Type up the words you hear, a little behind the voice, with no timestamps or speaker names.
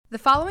The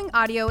following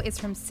audio is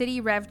from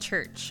City Rev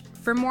Church.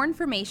 For more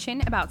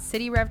information about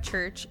City Rev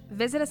Church,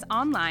 visit us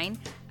online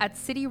at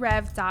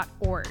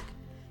cityrev.org.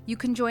 You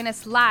can join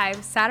us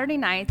live Saturday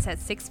nights at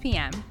 6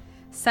 p.m.,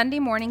 Sunday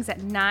mornings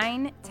at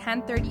 9,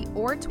 10:30,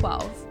 or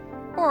 12,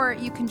 or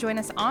you can join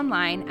us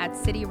online at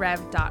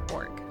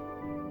cityrev.org.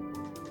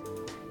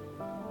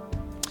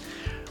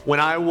 When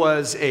I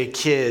was a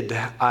kid,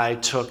 I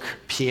took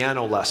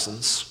piano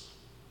lessons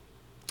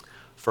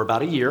for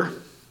about a year.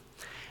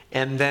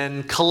 And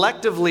then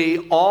collectively,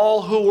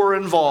 all who were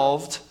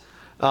involved,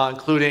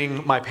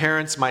 including my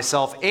parents,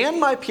 myself, and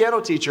my piano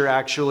teacher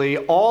actually,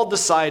 all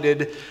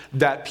decided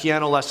that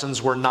piano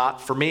lessons were not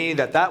for me,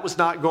 that was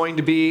not going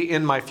to be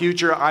in my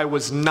future. I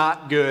was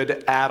not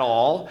good at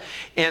all.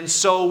 And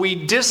so we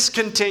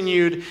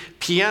discontinued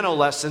piano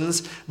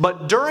lessons.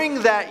 But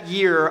during that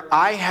year,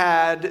 I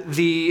had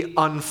the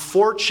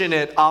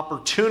unfortunate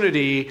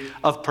opportunity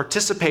of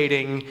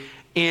participating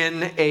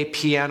in a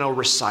piano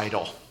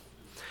recital.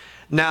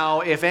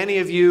 Now, if any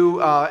of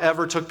you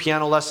ever took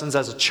piano lessons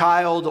as a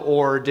child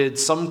or did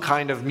some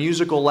kind of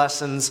musical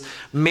lessons,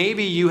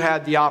 maybe you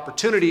had the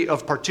opportunity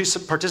of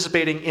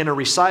participating in a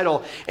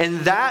recital. And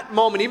that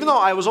moment, even though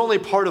I was only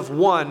part of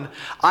one,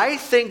 I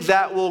think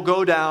that will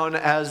go down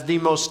as the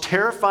most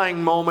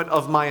terrifying moment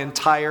of my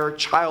entire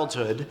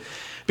childhood.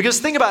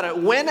 Because think about it,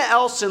 when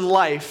else in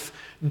life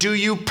do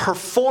you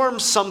perform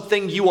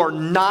something you are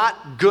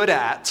not good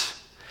at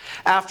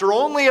after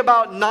only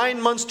about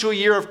 9 months to a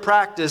year of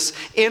practice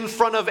in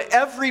front of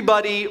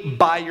everybody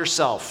by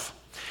yourself?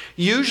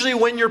 Usually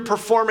when you're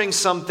performing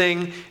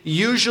something,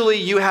 usually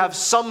you have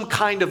some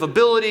kind of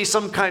ability,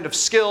 some kind of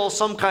skill,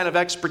 some kind of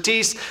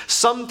expertise,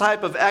 some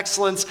type of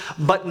excellence,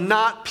 but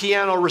not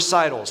piano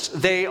recitals.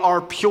 They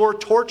are pure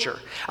torture.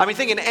 I mean,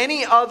 think in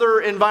any other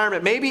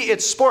environment. Maybe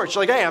it's sports.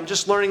 You're like, hey, I'm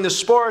just learning this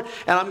sport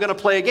and I'm going to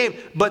play a game.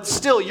 But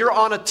still, you're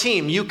on a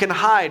team. You can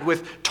hide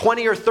with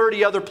 20 or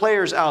 30 other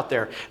players out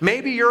there.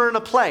 Maybe you're in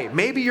a play.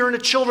 Maybe you're in a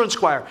children's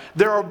choir.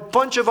 There are a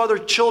bunch of other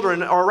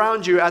children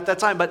around you at that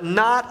time, but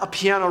not a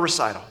piano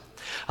recital.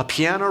 A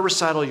piano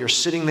recital, you're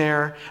sitting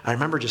there. I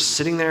remember just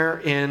sitting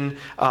there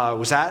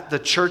was at the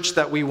church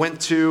that we went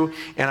to,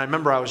 and I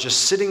remember I was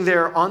just sitting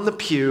there on the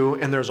pew,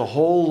 and there's a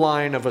whole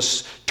line of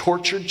us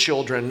tortured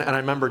children, and I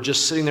remember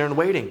just sitting there and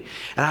waiting.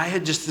 And I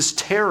had just this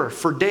terror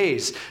for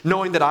days,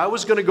 knowing that I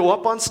was going to go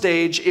up on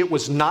stage, it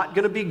was not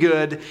going to be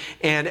good,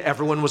 and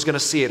everyone was going to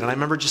see it. And I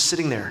remember just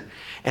sitting there,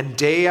 and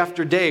day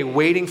after day,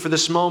 waiting for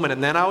this moment.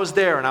 And then I was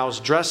there, and I was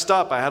dressed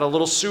up. I had a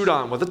little suit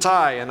on with a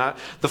tie, and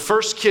the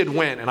first kid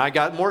went, and I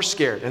got more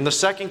scared. And the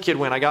second kid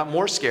went, I got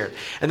more scared.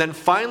 And then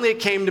finally it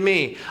came to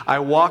me. I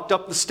walked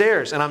up the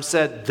stairs, and I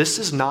said, this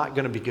is not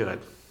going to be good.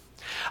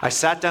 I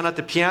sat down at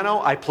the piano,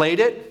 I played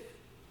it,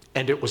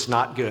 and it was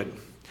not good.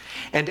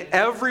 And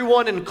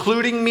everyone,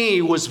 including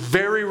me, was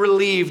very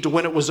relieved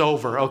when it was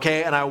over,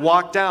 okay? And I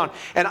walked down.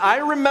 And I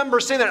remember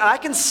saying that, and I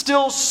can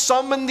still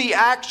summon the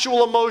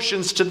actual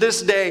emotions to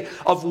this day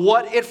of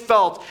what it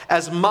felt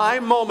as my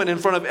moment in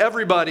front of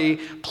everybody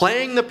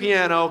playing the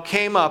piano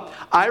came up.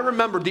 I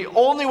remember the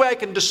only way I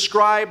can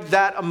describe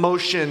that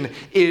emotion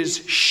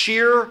is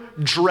sheer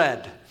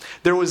dread.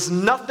 There was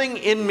nothing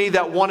in me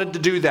that wanted to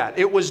do that.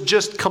 It was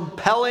just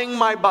compelling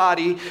my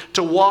body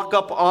to walk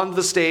up on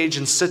the stage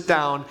and sit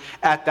down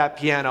at that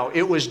piano.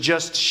 It was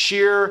just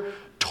sheer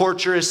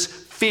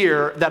torturous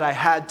fear that I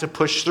had to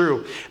push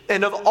through.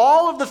 And of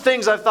all of the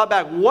things I've thought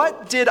back,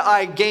 what did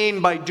I gain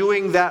by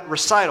doing that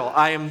recital?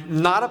 I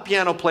am not a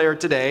piano player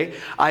today.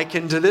 I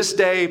can to this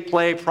day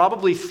play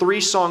probably 3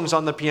 songs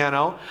on the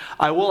piano.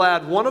 I will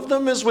add one of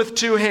them is with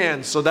 2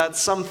 hands, so that's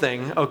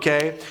something,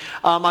 okay?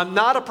 I'm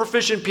not a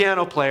proficient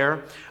piano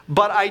player,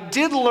 but I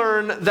did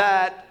learn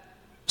that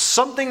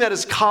something that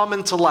is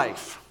common to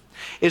life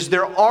is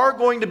there are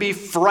going to be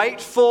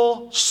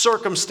frightful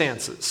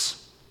circumstances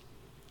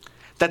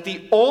that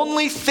the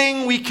only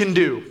thing we can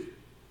do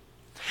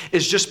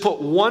is just put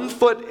one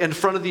foot in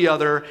front of the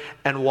other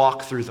and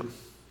walk through them.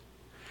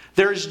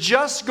 There's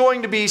just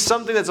going to be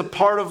something that's a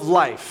part of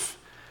life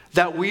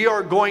that we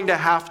are going to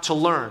have to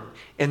learn,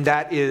 and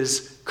that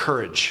is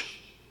courage.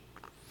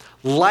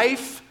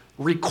 Life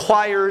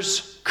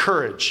requires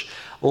courage.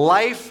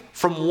 Life,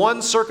 from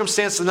one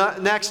circumstance to the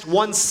next,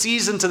 one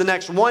season to the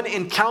next, one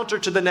encounter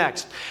to the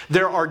next.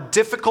 There are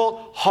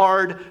difficult,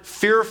 hard,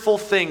 fearful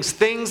things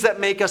that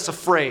make us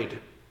afraid.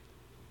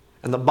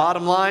 And the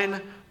bottom line,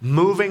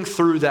 moving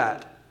through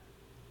that,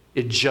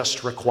 it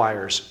just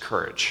requires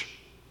courage.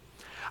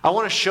 I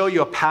want to show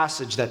you a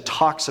passage that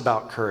talks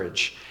about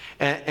courage.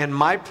 And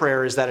my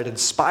prayer is that it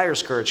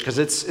inspires courage, because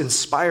it's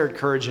inspired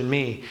courage in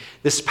me.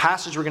 This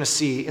passage we're going to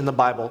see in the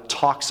Bible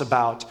talks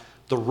about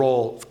the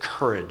role of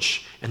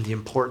courage and the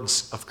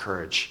importance of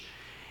courage.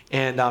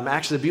 And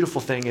actually the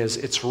beautiful thing is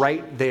it's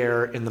right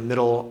there in the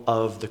middle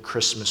of the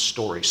Christmas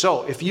story.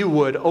 So if you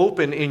would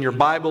open in your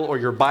Bible or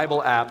your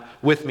Bible app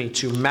with me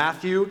to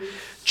Matthew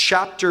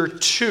chapter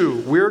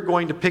 2. We're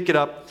going to pick it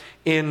up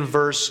in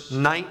verse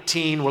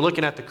 19. We're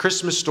looking at the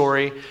Christmas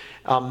story.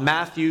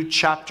 Matthew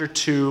chapter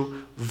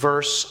 2,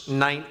 verse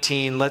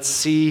 19. Let's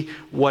see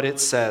what it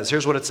says.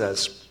 Here's what it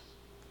says.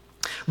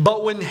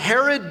 But when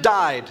Herod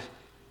died,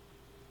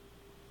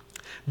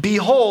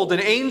 behold,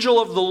 an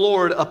angel of the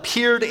Lord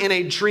appeared in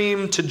a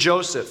dream to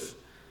Joseph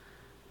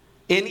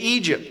in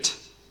Egypt,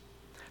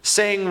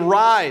 saying,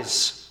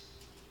 Rise,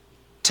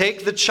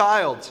 take the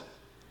child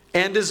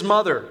and his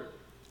mother,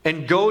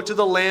 and go to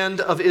the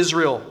land of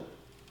Israel.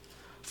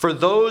 For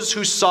those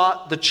who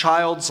sought the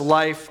child's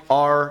life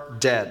are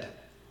dead.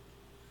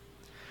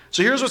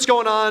 So here's what's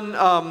going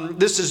on.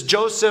 This is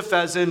Joseph,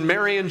 as in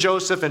Mary and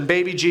Joseph and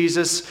baby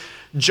Jesus.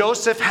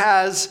 Joseph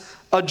has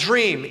a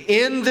dream.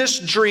 In this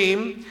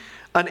dream,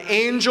 an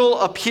angel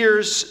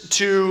appears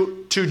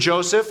to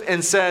Joseph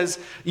and says,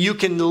 you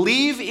can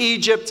leave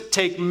Egypt,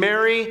 take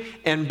Mary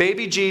and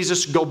baby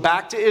Jesus, go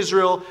back to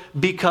Israel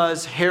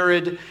because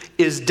Herod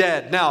is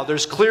dead. Now,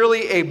 there's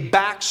clearly a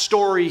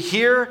backstory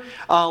here.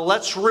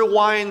 Let's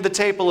rewind the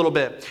tape a little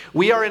bit.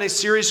 We are in a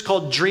series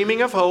called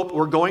Dreaming of Hope.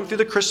 We're going through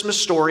the Christmas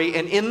story.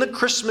 And in the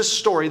Christmas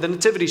story, the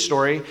Nativity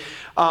story,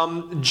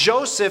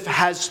 Joseph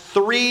has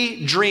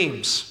 3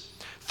 dreams,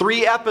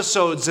 3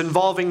 episodes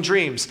involving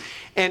dreams.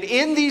 And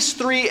in these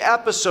 3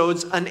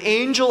 episodes, an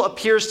angel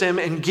appears to him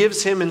and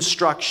gives him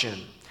instruction.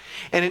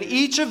 And in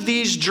each of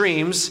these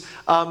dreams,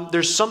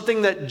 there's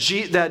something that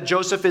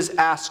Joseph is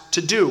asked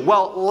to do.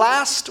 Well,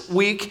 last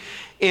week,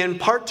 in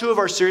part 2 of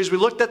our series, we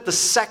looked at the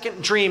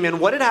second dream. And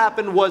what had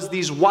happened was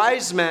these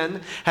wise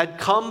men had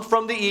come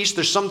from the east.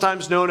 They're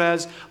sometimes known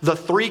as the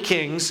 3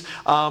 kings.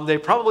 They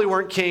probably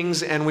weren't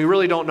kings, and we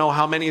really don't know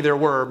how many there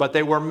were. But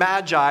they were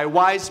magi,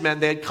 wise men.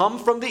 They had come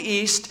from the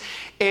east,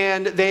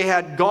 and they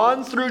had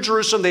gone through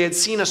Jerusalem. They had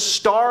seen a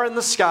star in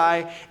the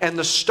sky, and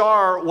the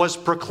star was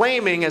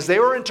proclaiming, as they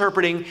were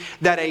interpreting,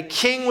 that a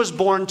king was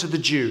born to the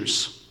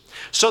Jews.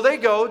 So they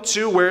go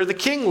to where the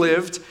king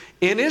lived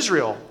in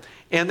Israel,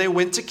 and they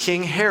went to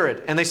King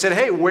Herod. And they said,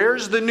 hey,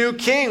 where's the new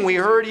king? We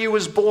heard he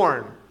was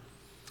born.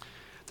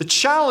 The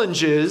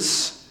challenge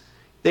is,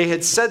 they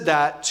had said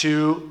that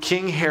to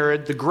King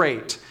Herod the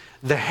Great.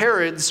 The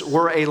Herods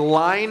were a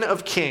line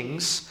of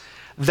kings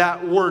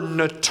that were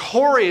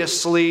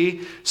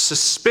notoriously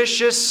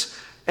suspicious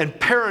and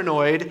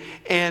paranoid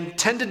and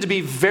tended to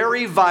be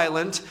very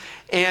violent,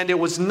 and it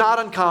was not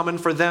uncommon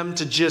for them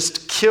to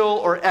just kill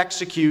or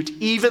execute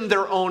even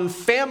their own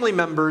family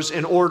members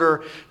in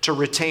order to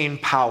retain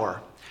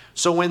power.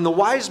 So when the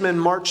wise men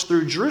marched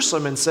through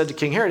Jerusalem and said to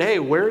King Herod, hey,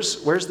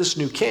 where's this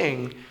new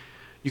king?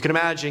 You can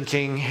imagine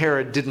King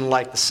Herod didn't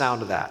like the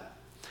sound of that.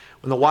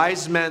 When the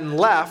wise men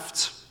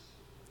left,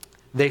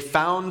 they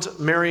found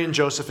Mary and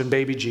Joseph and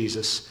baby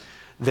Jesus.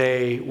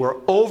 They were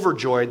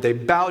overjoyed. They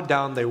bowed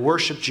down. They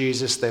worshiped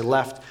Jesus. They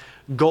left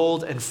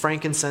gold and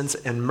frankincense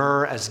and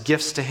myrrh as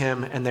gifts to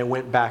him, and they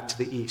went back to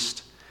the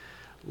east.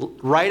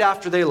 Right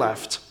after they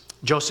left,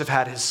 Joseph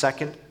had his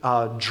second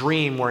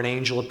dream where an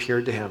angel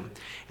appeared to him.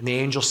 And the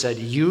angel said,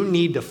 you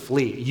need to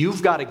flee.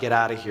 You've got to get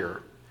out of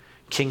here.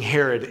 King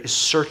Herod is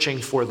searching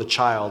for the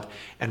child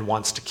and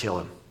wants to kill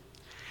him.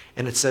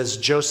 And it says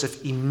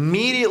Joseph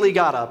immediately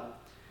got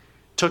up,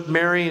 took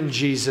Mary and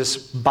Jesus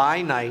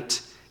by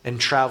night, and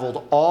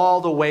traveled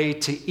all the way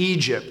to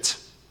Egypt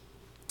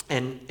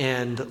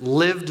and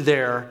lived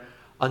there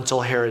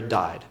until Herod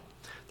died.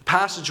 The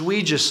passage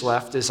we just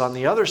left is on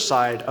the other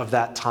side of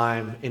that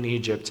time in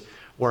Egypt,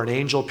 where an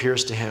angel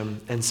appears to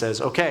him and says,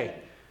 okay,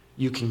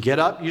 you can get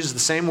up, uses the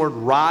same word,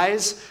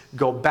 rise,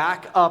 go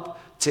back up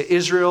to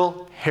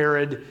Israel.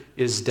 Herod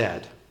is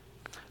dead.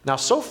 Now,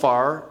 so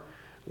far,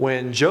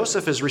 when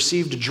Joseph has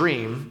received a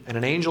dream and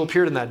an angel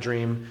appeared in that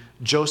dream,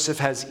 Joseph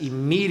has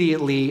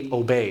immediately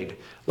obeyed.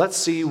 Let's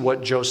see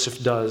what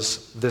Joseph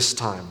does this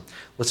time.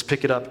 Let's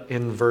pick it up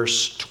in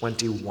verse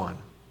 21.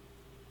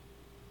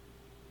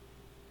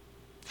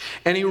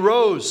 And he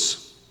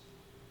rose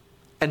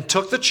and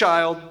took the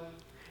child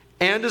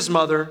and his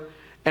mother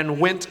and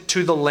went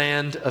to the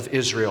land of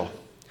Israel.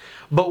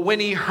 But when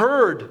he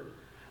heard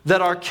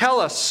that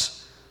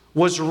Archelaus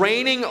was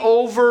reigning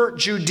over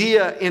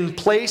Judea in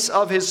place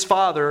of his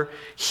father,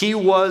 he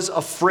was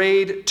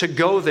afraid to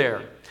go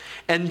there.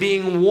 And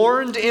being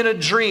warned in a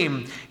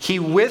dream, he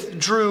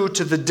withdrew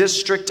to the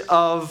district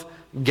of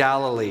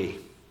Galilee.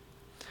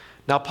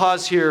 Now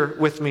pause here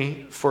with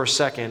me for a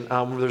second.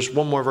 There's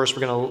one more verse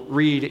we're going to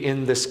read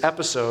in this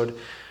episode.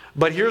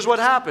 But here's what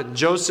happened.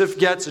 Joseph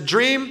gets a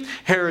dream.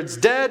 Herod's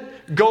dead.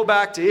 Go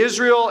back to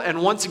Israel.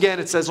 And once again,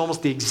 it says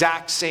almost the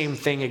exact same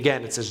thing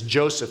again. It says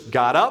Joseph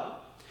got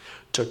up,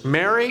 took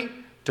Mary,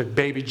 took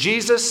baby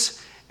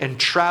Jesus, and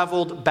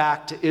traveled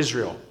back to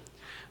Israel.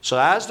 So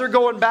as they're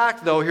going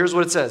back, though, here's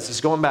what it says.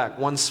 He's going back,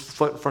 one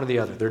foot in front of the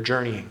other. They're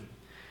journeying.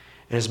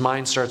 And his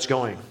mind starts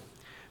going.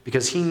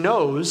 Because he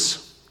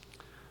knows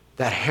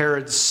that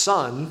Herod's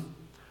son,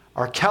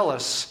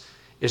 Archelaus,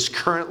 is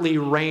currently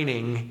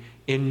reigning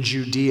in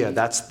Judea.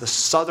 That's the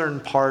southern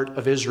part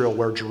of Israel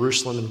where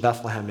Jerusalem and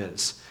Bethlehem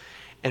is.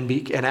 And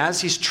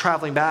as he's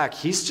traveling back,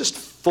 he's just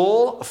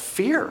full of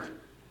fear.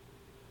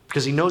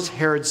 Because he knows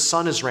Herod's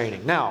son is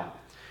reigning. Now,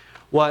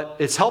 what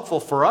it's helpful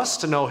for us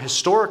to know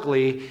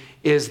historically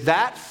is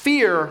that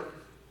fear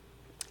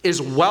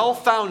is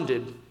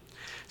well-founded.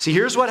 See,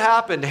 here's what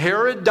happened.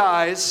 Herod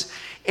dies.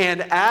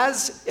 And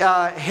as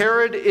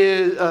Herod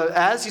is,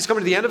 as he's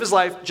coming to the end of his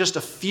life, just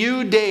a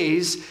few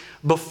days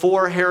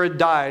before Herod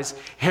dies,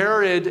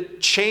 Herod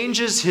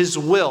changes his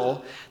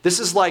will. This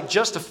is like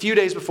just a few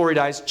days before he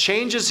dies,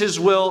 changes his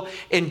will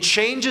and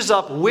changes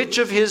up which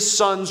of his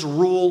sons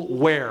rule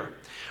where.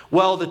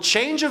 Well, the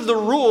change of the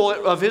rule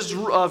of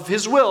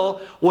his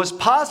will was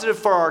positive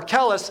for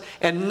Archelaus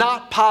and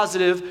not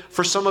positive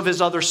for some of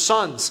his other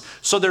sons.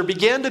 So there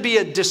began to be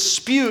a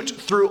dispute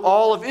through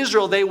all of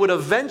Israel. They would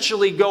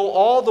eventually go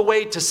all the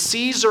way to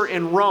Caesar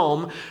in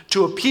Rome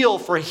to appeal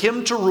for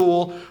him to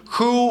rule.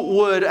 Who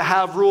would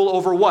have rule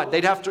over what?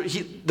 They'd have to.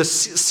 The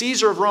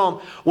Caesar of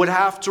Rome would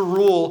have to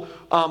rule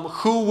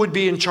who would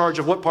be in charge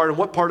of what part and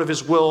what part of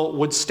his will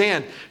would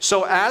stand.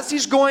 So as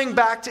he's going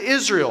back to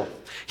Israel,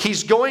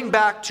 he's going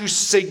back to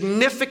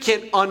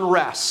significant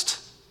unrest.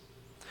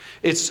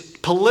 It's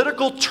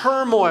political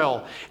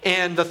turmoil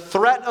and the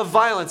threat of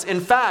violence. In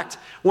fact,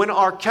 when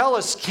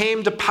Archelaus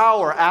came to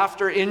power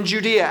in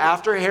Judea,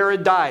 after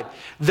Herod died,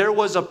 there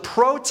was a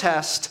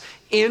protest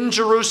in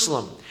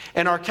Jerusalem.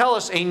 And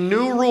Archelaus, a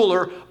new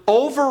ruler,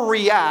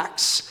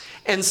 overreacts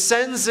and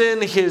sends in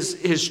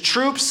his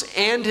troops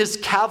and his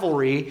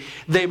cavalry.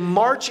 They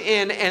march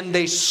in and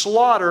they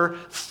slaughter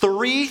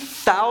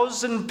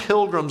 3,000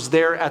 pilgrims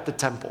there at the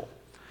temple.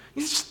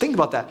 You just think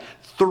about that.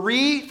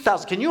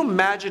 3,000. Can you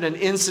imagine an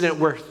incident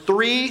where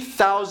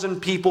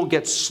 3,000 people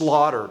get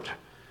slaughtered?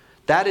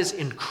 That is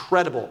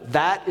incredible.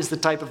 That is the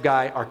type of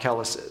guy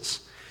Archelaus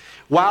is.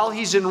 While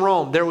he's in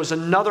Rome, there was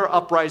another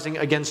uprising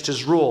against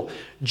his rule.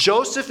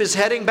 Joseph is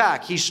heading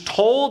back. He's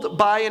told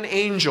by an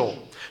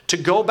angel to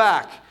go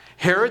back.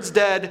 Herod's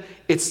dead.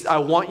 I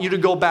want you to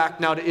go back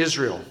now to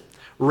Israel.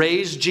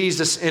 Raise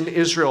Jesus in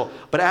Israel.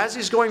 But as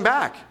he's going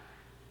back,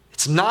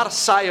 it's not a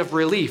sigh of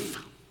relief.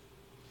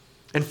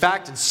 In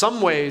fact, in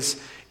some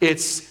ways,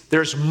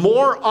 there's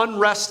more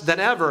unrest than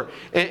ever.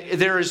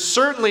 There is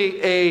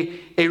certainly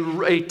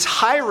a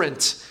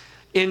tyrant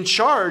in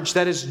charge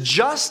that is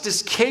just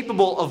as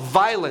capable of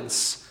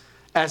violence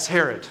as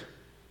Herod.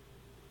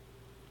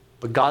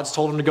 But God's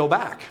told him to go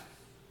back.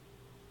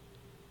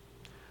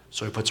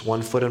 So he puts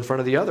one foot in front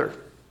of the other.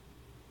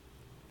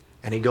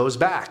 And he goes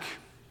back,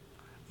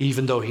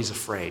 even though he's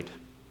afraid.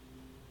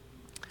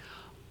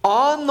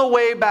 On the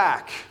way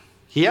back,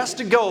 he has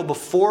to go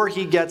before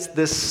he gets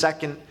this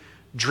second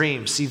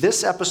dream. See,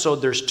 this episode,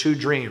 there's two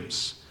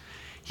dreams.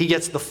 He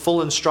gets the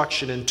full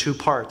instruction in two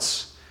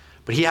parts.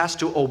 But he has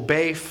to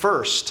obey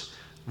first.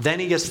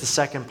 Then he gets the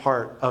second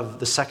part of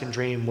the second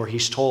dream where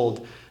he's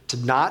told to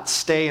not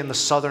stay in the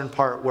southern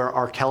part where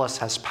Archelaus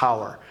has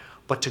power,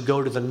 but to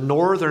go to the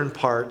northern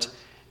part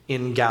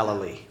in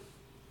Galilee.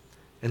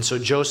 And so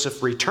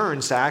Joseph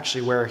returns to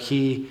actually where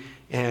he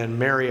and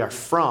Mary are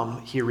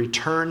from. He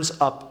returns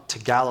up to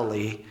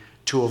Galilee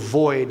to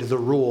avoid the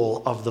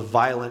rule of the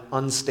violent,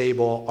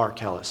 unstable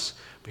Archelaus.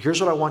 But here's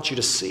what I want you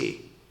to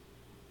see.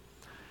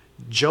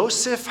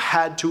 Joseph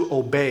had to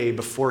obey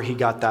before he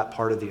got that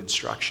part of the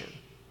instruction.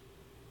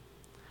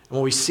 And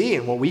what we see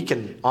and what we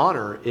can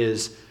honor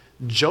is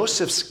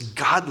Joseph's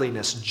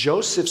godliness,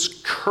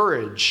 Joseph's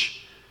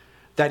courage,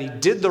 that he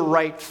did the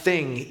right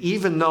thing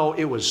even though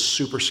it was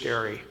super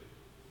scary.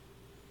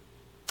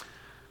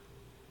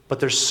 But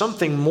there's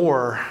something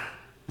more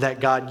that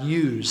God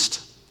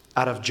used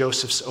out of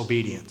Joseph's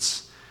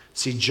obedience.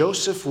 See,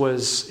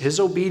 his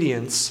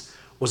obedience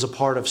was a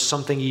part of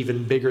something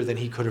even bigger than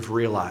he could have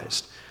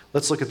realized.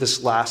 Let's look at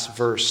this last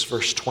verse,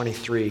 verse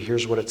 23.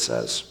 Here's what it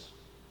says.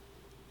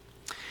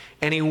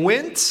 And he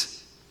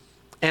went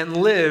and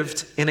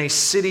lived in a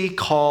city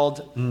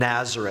called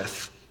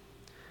Nazareth,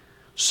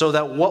 so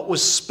that what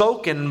was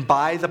spoken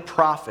by the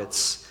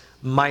prophets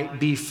might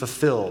be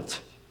fulfilled,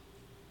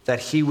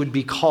 that he would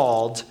be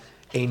called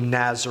a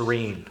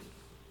Nazarene.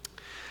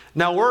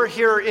 Now we're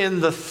here in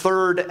the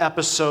third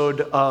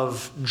episode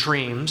of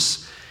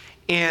Dreams,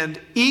 and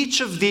each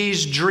of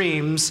these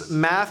dreams,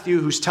 Matthew,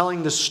 who's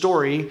telling the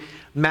story,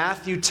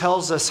 Matthew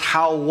tells us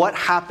how what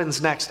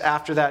happens next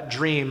after that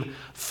dream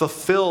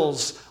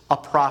fulfills a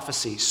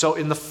prophecy. So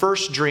in the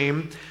first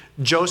dream,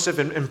 Joseph,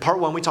 in part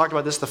one, we talked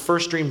about this. The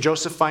first dream,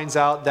 Joseph finds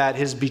out that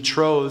his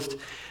betrothed,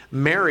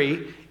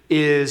 Mary,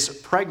 is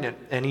pregnant.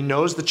 And he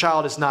knows the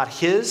child is not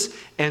his.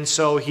 And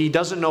so he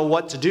doesn't know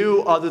what to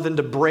do other than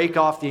to break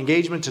off the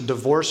engagement, to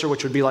divorce her,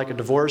 which would be like a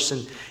divorce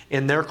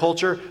in their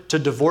culture, to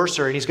divorce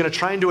her. And he's going to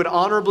try and do it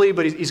honorably,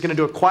 but he's going to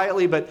do it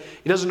quietly, but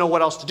he doesn't know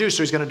what else to do,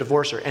 so he's going to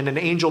divorce her. And an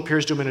angel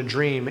appears to him in a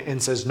dream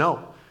and says,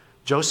 no,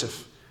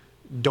 Joseph,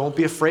 don't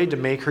be afraid to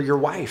make her your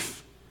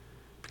wife,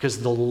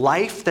 because the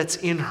life that's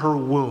in her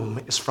womb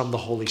is from the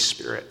Holy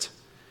Spirit.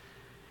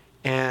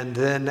 And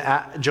then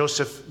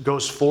Joseph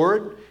goes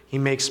forward. He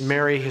makes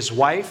Mary his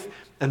wife.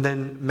 And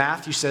then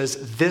Matthew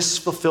says, this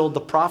fulfilled the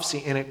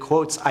prophecy. And it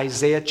quotes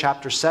Isaiah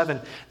chapter 7,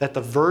 that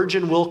the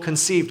virgin will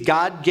conceive.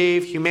 God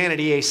gave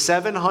humanity a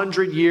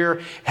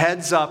 700-year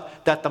heads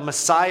up that the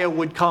Messiah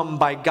would come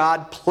by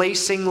God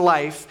placing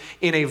life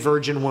in a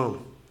virgin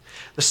womb.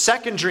 The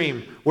second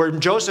dream, where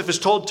Joseph is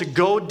told to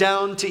go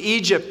down to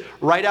Egypt,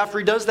 right after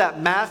he does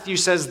that, Matthew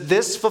says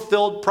this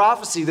fulfilled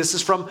prophecy. This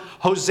is from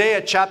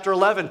Hosea chapter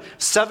 11,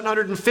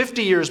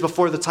 750 years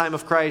before the time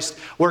of Christ,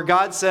 where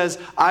God says,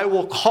 I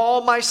will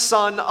call my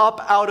son up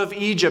out of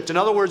Egypt. In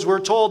other words, we're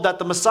told that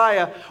the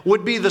Messiah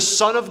would be the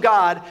Son of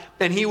God,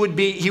 and he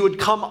would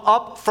come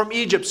up from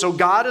Egypt. So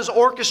God is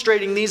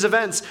orchestrating these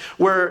events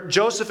where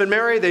Joseph and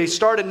Mary, they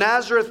start in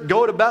Nazareth,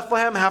 go to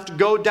Bethlehem, have to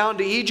go down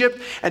to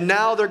Egypt, and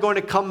now they're going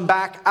to come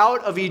back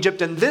out of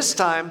Egypt. And this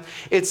time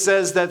it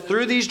says that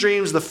through these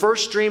dreams, the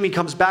first dream he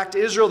comes back to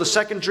Israel, the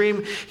second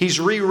dream he's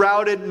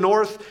rerouted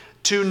north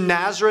to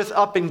Nazareth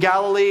up in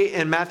Galilee.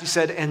 And Matthew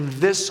said, and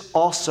this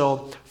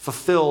also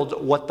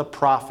fulfilled what the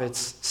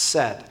prophets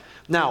said.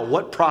 Now,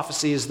 what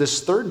prophecy is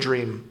this third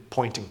dream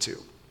pointing to?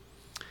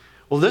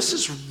 Well, this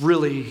is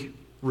really,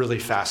 really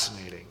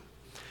fascinating,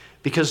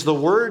 because the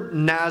word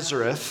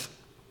Nazareth,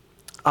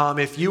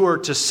 if you were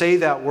to say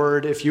that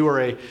word, if you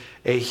were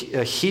a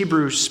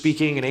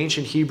Hebrew-speaking, an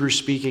ancient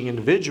Hebrew-speaking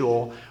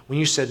individual, when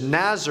you said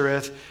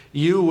Nazareth,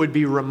 you would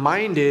be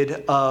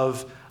reminded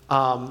of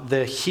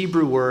the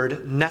Hebrew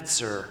word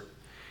netzer.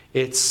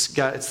 It's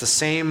the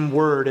same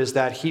word as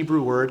that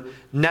Hebrew word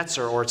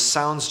netzer, or it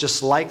sounds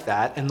just like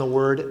that. And the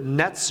word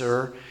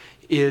netzer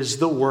is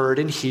the word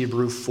in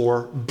Hebrew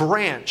for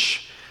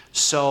branch.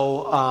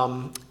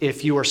 So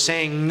if you are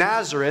saying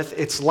Nazareth,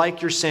 it's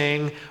like you're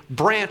saying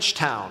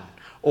Branchtown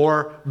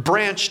or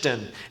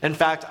Branchton. In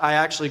fact, I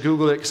actually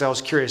Googled it because I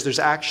was curious. There's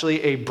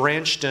actually a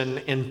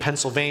Branchton in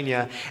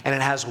Pennsylvania, and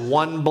it has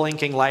one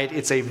blinking light.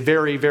 It's a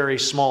very, very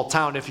small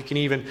town. If you can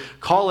even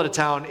call it a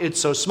town, it's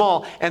so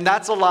small. And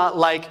that's a lot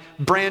like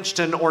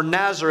Branchton or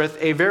Nazareth,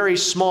 a very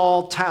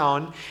small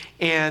town,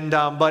 and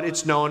but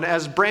it's known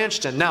as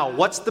Branchton. Now,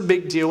 what's the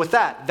big deal with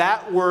that?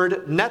 That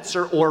word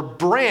netzer, or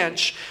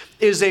branch,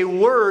 is a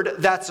word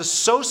that's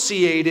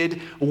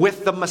associated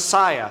with the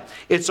Messiah.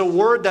 It's a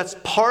word that's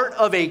part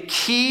of a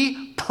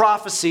key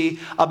prophecy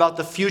about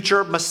the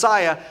future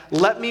Messiah.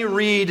 Let me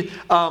read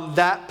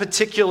that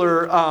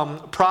particular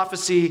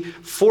prophecy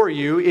for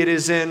you. It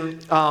is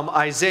in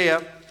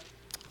Isaiah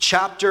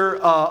chapter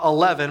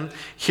 11.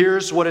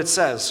 Here's what it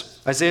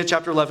says. Isaiah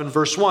chapter 11,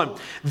 verse 1.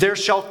 There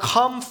shall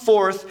come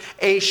forth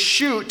a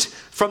shoot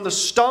from the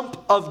stump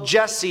of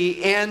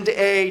Jesse, and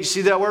you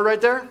see that word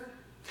right there?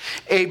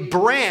 A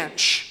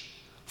branch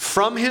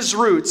from his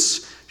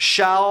roots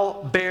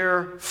shall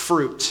bear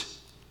fruit.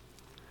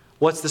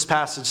 What's this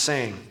passage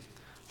saying?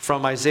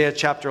 From Isaiah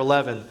chapter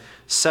 11,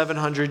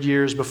 700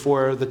 years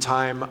before the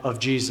time of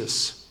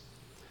Jesus.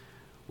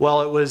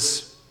 Well, it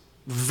was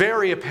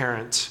very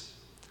apparent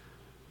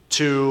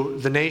to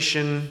the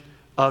nation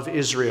of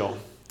Israel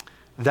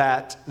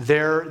that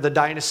the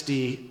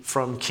dynasty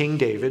from King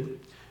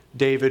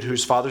David,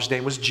 whose father's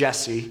name was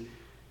Jesse,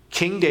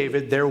 King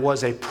David, there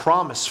was a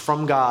promise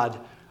from God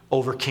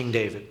over King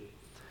David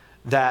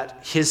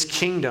that his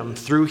kingdom,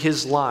 through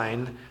his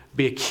line,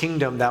 be a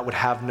kingdom that would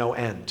have no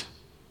end.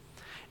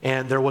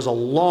 And there was a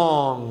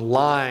long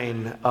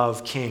line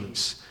of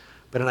kings.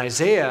 But in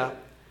Isaiah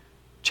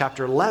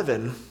chapter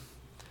 11,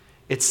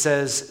 it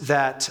says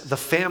that the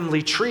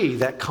family tree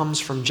that comes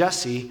from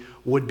Jesse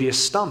would be a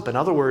stump. In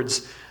other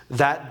words,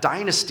 that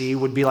dynasty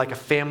would be like a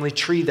family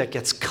tree that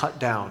gets cut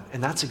down.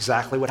 And that's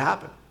exactly what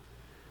happened.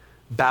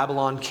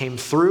 Babylon came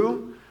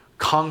through,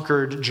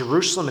 conquered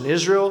Jerusalem and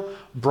Israel,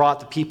 brought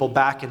the people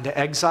back into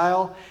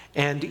exile,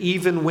 and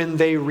even when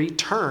they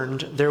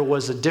returned, there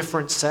was a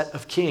different set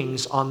of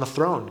kings on the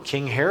throne.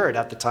 King Herod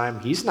at the time,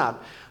 he's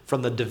not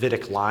from the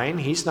Davidic line.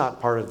 He's not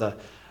part of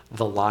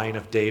the line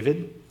of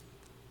David.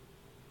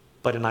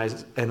 But in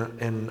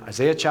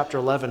Isaiah chapter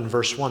 11,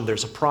 verse 1,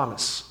 there's a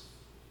promise.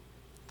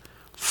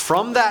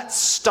 From that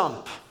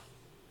stump,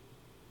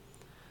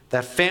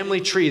 that family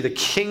tree, the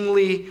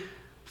kingly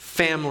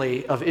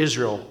family of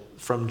Israel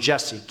from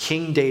Jesse,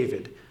 King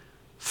David,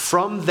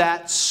 from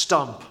that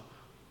stump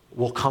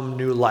will come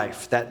new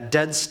life. That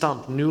dead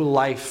stump, new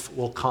life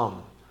will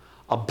come.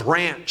 A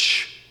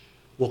branch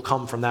will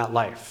come from that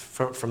life,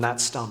 from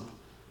that stump.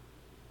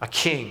 A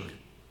king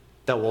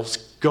that will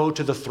go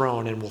to the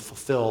throne and will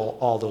fulfill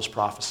all those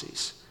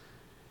prophecies.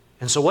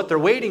 And so what they're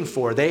waiting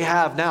for, they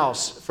have now,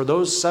 for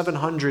those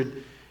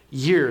 700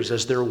 years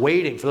as they're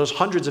waiting, for those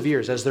hundreds of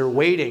years as they're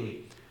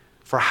waiting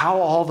for how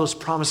all those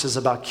promises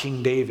about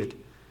King David,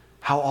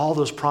 how all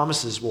those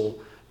promises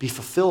will be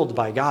fulfilled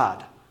by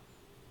God.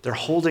 They're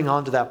holding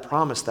on to that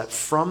promise that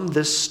from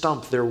this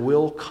stump there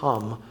will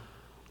come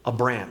a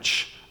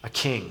branch, a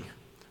king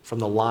from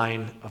the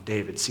line of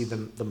David. See,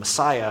 the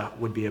Messiah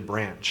would be a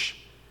branch.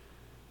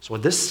 So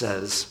what this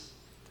says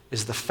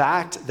is the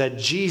fact that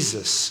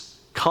Jesus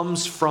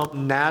comes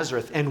from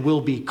Nazareth and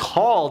will be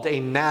called a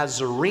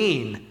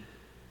Nazarene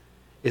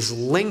is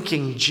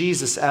linking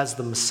Jesus as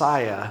the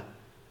Messiah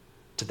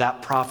to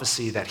that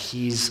prophecy that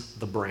he's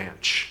the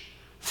branch.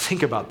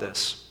 Think about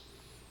this.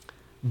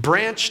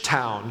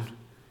 Branchtown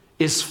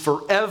is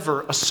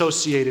forever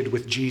associated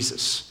with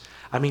Jesus.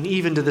 I mean,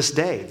 even to this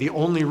day, the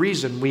only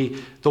reason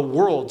the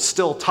world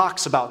still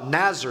talks about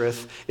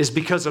Nazareth is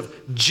because of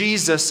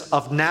Jesus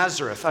of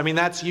Nazareth. I mean,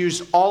 that's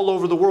used all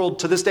over the world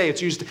to this day.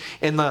 It's used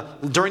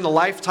during the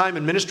lifetime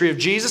and ministry of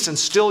Jesus and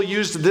still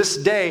used to this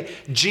day,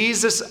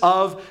 Jesus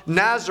of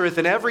Nazareth.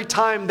 And every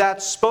time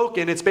that's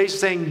spoken, it's basically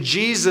saying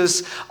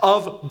Jesus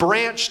of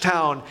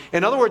Branchtown.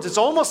 In other words, it's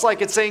almost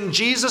like it's saying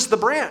Jesus the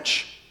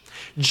branch.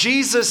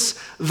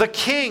 Jesus the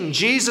king,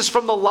 Jesus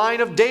from the line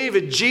of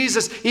David,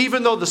 Jesus,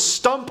 even though the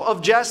stump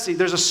of Jesse,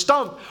 there's a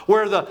stump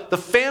where the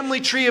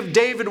family tree of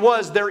David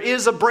was, there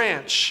is a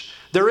branch,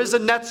 there is a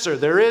Netzer,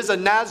 there is a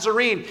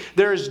Nazarene,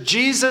 there is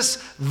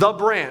Jesus the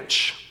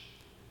branch.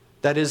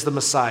 That is the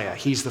Messiah.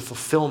 He's the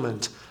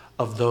fulfillment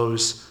of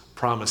those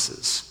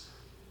promises.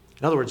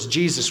 In other words,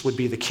 Jesus would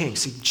be the king.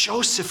 See,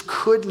 Joseph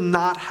could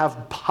not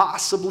have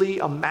possibly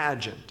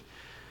imagined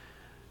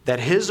that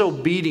his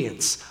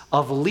obedience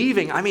of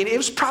leaving, I mean, it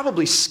was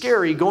probably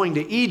scary going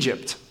to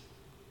Egypt.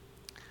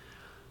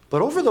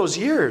 But over those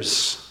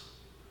years,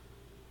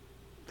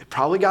 they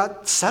probably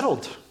got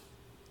settled.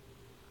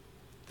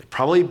 They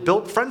probably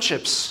built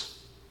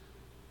friendships.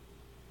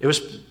 It was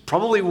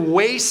probably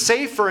way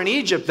safer in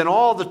Egypt than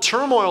all the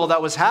turmoil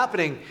that was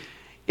happening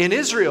in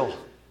Israel,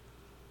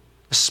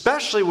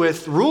 especially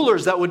with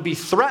rulers that would be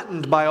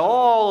threatened by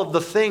all of the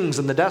things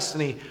and the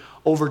destiny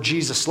over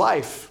Jesus'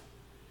 life.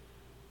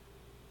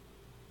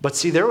 But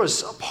see, there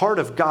was a part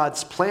of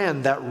God's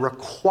plan that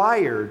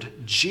required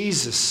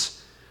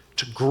Jesus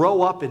to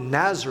grow up in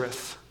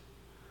Nazareth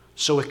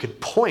so it could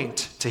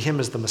point to him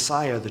as the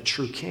Messiah, the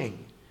true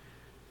king.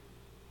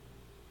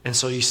 And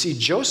so you see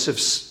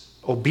Joseph's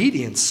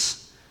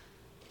obedience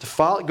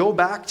to go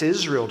back to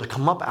Israel, to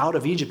come up out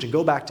of Egypt and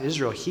go back to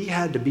Israel. He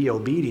had to be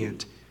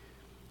obedient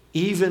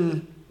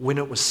even when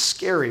it was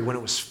scary, when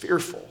it was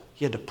fearful.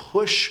 He had to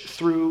push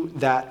through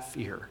that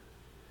fear.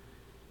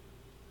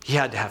 He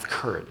had to have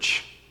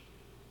courage.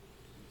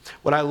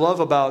 What I love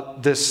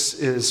about this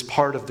is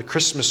part of the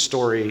Christmas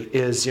story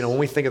is, when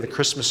we think of the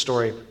Christmas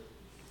story,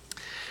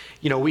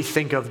 we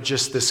think of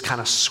just this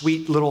kind of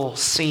sweet little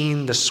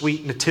scene, the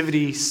sweet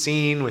nativity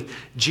scene with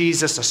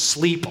Jesus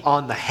asleep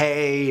on the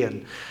hay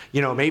and,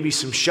 maybe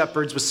some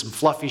shepherds with some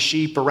fluffy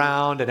sheep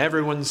around and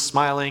everyone's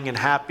smiling and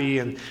happy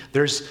and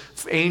there's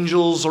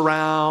angels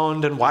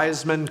around and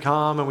wise men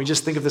come and we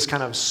just think of this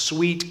kind of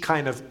sweet,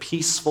 kind of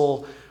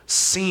peaceful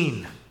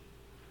scene.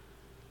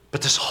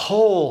 But this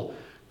whole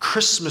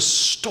Christmas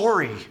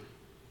story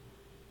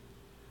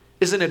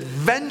is an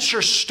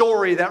adventure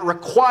story that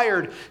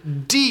required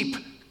deep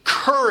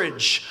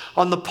courage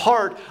on the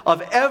part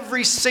of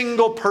every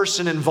single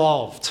person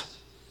involved.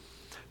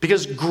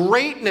 Because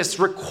greatness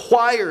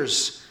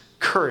requires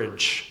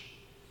courage.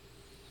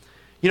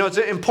 It's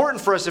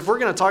important for us, if we're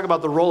going to talk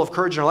about the role of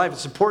courage in our life,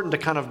 it's important to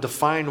kind of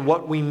define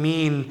what we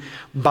mean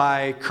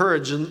by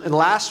courage. And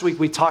last week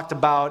we talked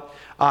about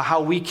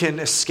how we can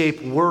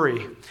escape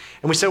worry.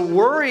 And we said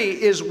worry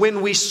is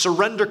when we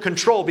surrender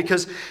control,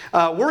 because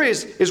worry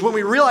is when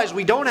we realize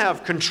we don't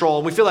have control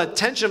and we feel that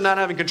tension of not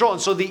having control.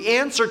 And so the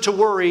answer to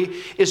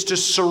worry is to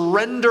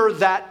surrender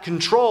that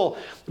control.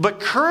 But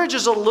courage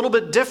is a little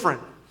bit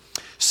different.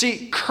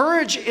 See,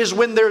 courage is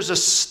when there's a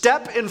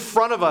step in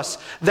front of us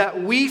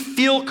that we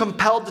feel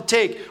compelled to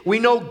take. We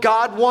know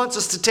God wants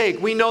us to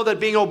take. We know that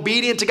being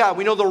obedient to God,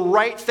 we know the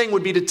right thing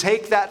would be to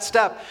take that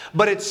step,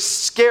 but it's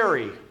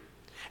scary.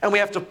 And we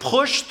have to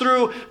push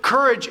through.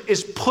 Courage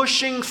is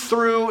pushing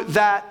through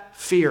that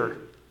fear.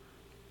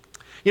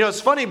 It's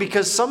funny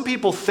because some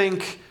people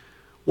think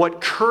what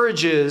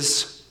courage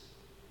is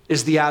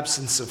the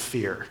absence of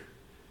fear.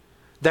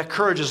 That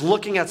courage is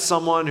looking at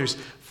someone who's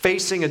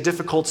facing a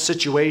difficult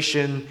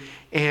situation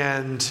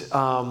and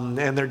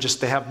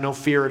they have no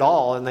fear at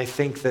all, and they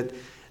think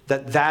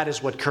that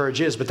is what courage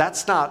is. But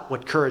that's not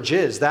what courage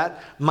is.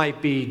 That might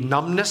be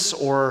numbness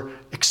or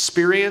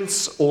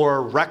experience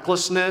or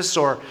recklessness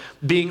or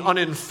being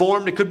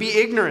uninformed. It could be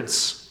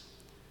ignorance.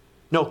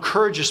 No,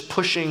 courage is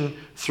pushing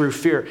through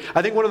fear.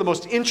 I think one of the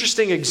most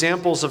interesting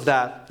examples of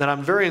that I'm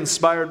been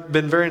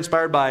very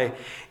inspired by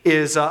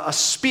is a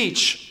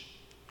speech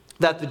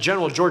that the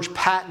General George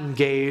Patton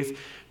gave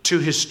to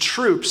his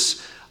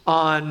troops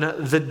on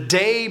the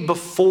day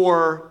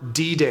before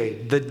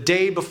D-Day, the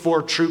day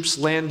before troops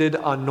landed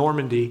on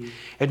Normandy.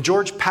 And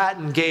George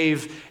Patton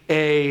gave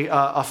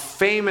a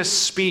famous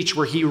speech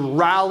where he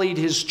rallied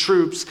his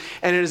troops,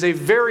 and it is a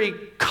very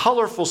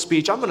colorful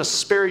speech. I'm going to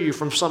spare you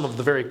from some of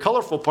the very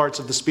colorful parts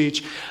of the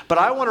speech, but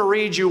I want to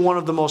read you one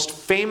of the most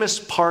famous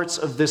parts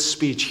of this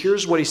speech.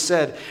 Here's what he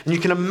said, and you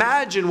can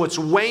imagine what's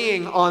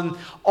weighing on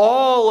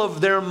all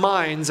of their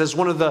minds as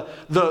one of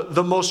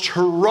the most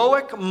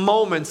heroic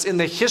moments in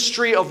the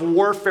history of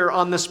warfare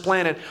on this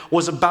planet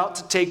was about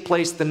to take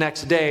place the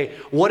next day.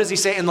 What does he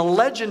say? And the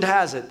legend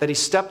has it that he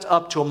stepped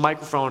up to a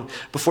microphone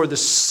before the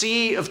sea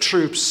of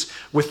troops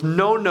with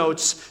no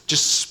notes,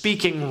 just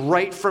speaking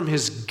right from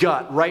his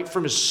gut, right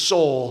from his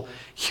soul.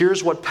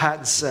 Here's what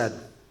Patton said.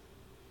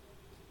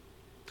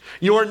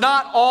 You are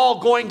not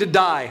all going to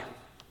die.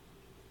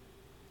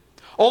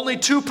 Only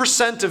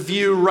 2% of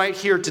you right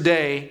here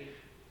today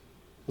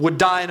would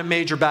die in a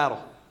major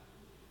battle.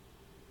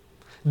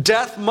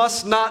 Death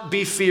must not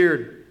be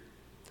feared.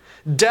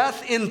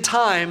 Death in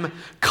time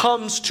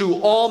comes to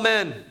all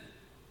men.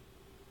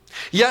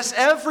 Yes,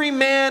 every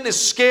man is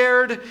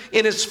scared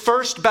in his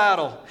first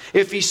battle.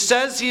 If he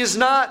says he is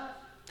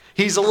not,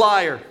 he's a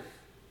liar.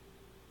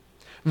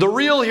 The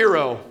real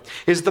hero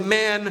is the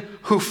man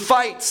who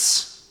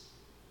fights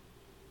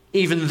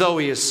even though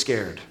he is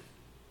scared.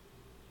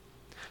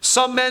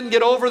 Some men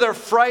get over their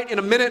fright in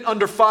a minute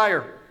under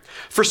fire.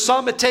 For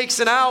some it takes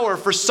an hour,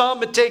 for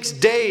some it takes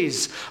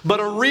days. But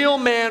a real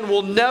man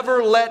will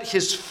never let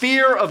his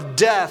fear of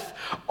death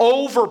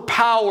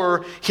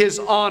overpower his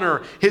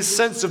honor, his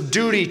sense of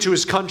duty to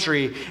his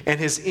country, and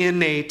his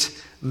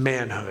innate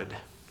manhood.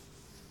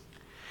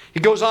 He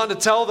goes on to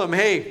tell them,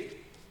 hey,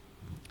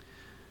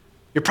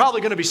 you're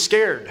probably going to be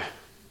scared.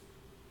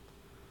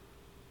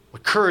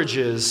 What courage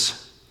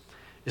is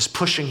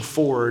pushing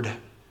forward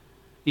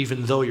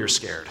even though you're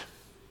scared.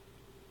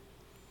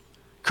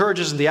 Courage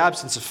isn't the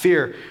absence of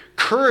fear.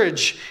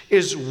 Courage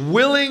is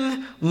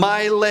willing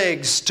my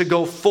legs to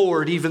go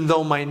forward even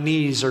though my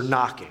knees are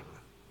knocking.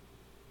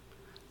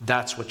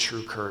 That's what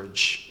true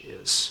courage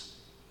is.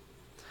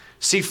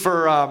 See,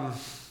 for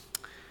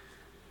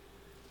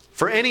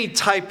any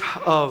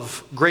type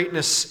of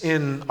greatness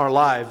in our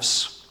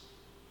lives,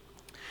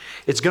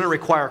 it's going to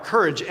require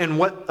courage. And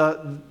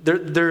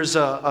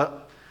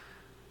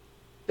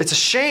it's a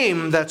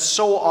shame that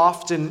so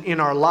often in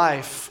our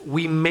life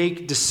we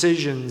make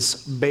decisions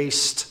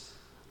based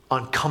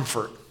on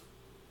comfort.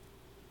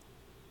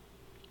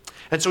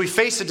 And so we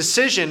face a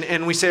decision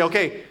and we say,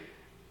 okay,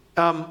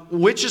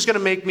 which is going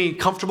to make me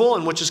comfortable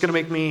and which is going to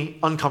make me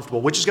uncomfortable?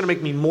 Which is going to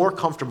make me more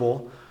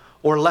comfortable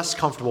or less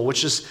comfortable?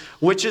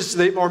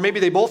 Or maybe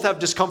they both have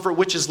discomfort,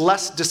 which is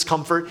less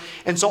discomfort.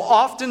 And so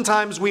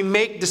oftentimes we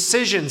make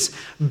decisions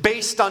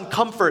based on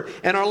comfort,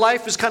 and our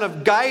life is kind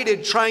of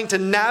guided trying to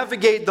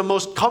navigate the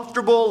most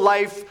comfortable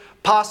life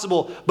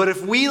possible. But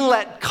if we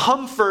let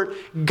comfort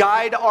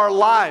guide our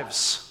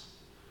lives,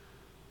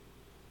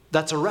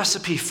 that's a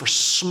recipe for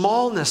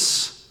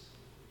smallness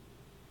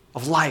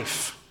of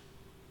life.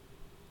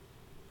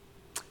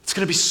 It's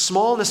going to be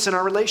smallness in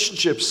our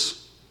relationships.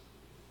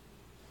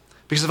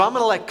 Because if I'm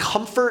going to let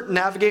comfort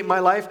navigate my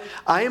life,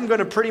 I am going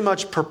to pretty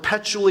much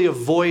perpetually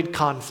avoid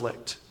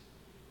conflict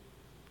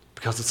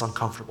because it's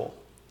uncomfortable.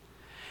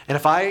 And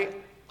if I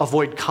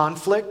avoid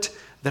conflict,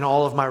 then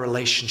all of my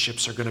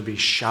relationships are going to be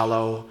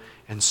shallow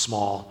and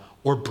small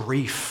or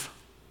brief.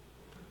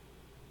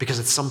 Because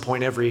at some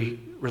point, every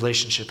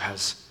relationship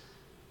is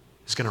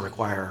going to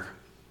require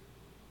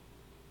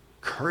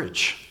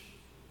courage.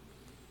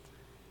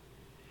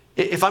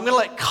 If I'm going to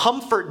let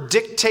comfort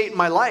dictate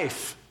my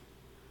life,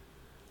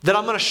 then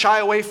I'm going to shy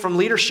away from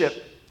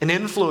leadership and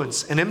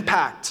influence and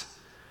impact.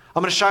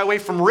 I'm going to shy away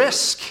from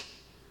risk.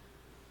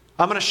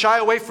 I'm going to shy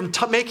away from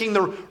making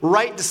the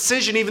right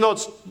decision even though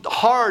it's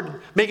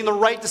hard, making the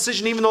right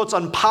decision even though it's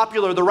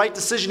unpopular, the right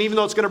decision even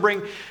though it's going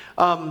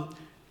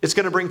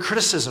to bring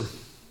criticism.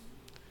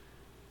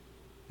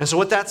 And so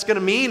what that's going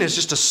to mean is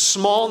just a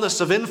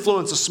smallness of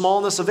influence, a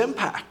smallness of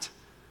impact.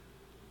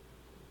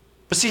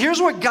 But see,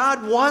 here's what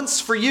God wants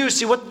for you.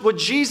 See, what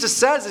Jesus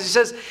says is, he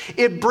says,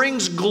 it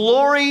brings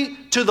glory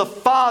to the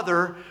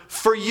Father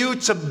for you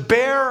to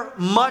bear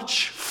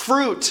much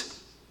fruit.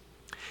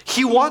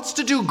 He wants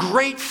to do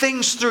great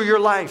things through your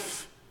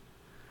life.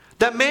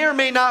 That may or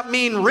may not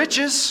mean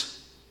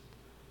riches,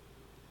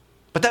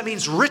 but that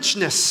means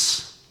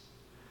richness.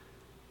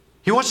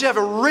 He wants you to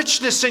have a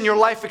richness in your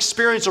life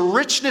experience, a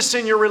richness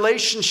in your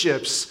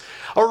relationships,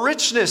 a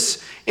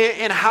richness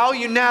in how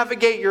you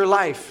navigate your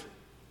life.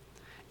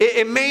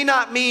 It may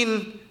not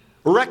mean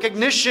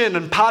recognition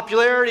and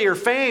popularity or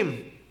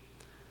fame,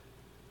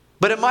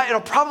 but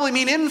it'll probably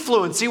mean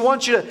influence. He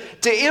wants you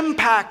to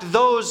impact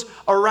those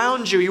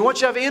around you. He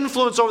wants you to have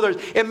influence over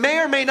those. It may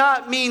or may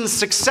not mean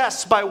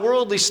success by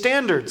worldly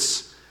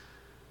standards,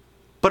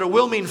 but it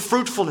will mean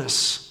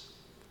fruitfulness.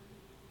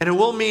 And it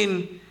will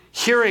mean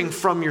hearing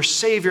from your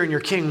Savior and your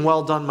King,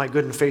 well done, my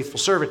good and faithful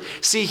servant.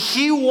 See,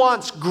 He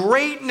wants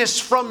greatness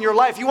from your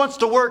life. He wants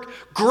to work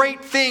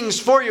great things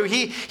for you.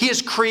 He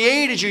has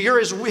created you. You're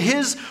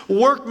His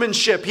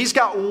workmanship. He's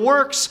got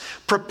works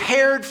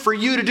prepared for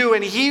you to do,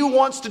 and He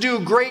wants to do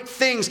great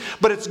things,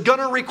 but it's going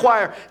to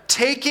require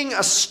taking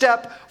a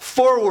step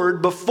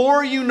forward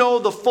before you know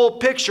the full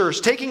picture,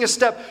 taking a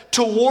step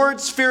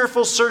towards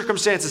fearful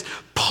circumstances,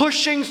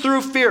 pushing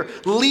through fear,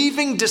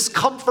 leaving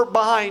discomfort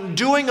behind,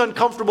 doing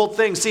uncomfortable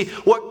things. See,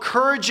 what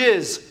courage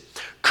is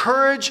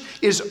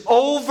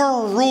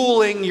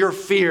overruling your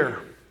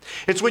fear.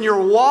 It's when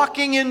you're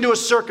walking into a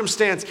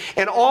circumstance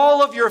and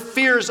all of your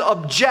fears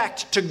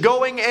object to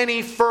going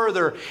any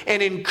further,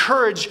 and in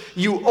courage,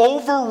 you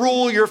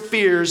overrule your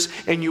fears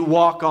and you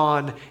walk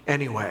on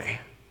anyway.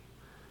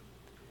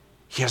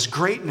 He has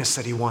greatness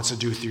that He wants to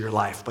do through your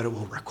life, but it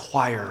will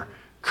require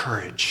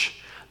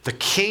courage. The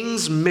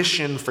King's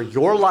mission for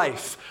your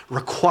life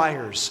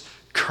requires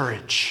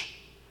courage.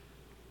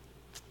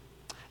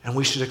 And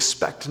we should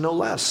expect no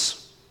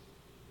less.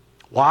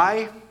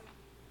 Why?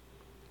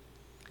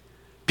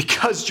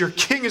 Because your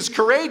king is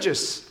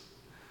courageous.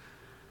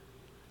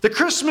 The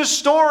Christmas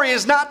story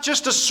is not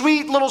just a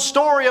sweet little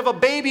story of a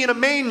baby in a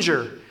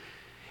manger.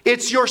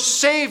 It's your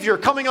Savior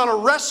coming on a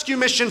rescue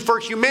mission for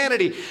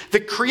humanity. The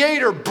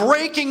Creator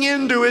breaking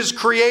into His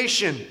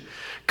creation.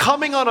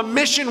 Coming on a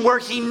mission where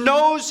He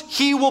knows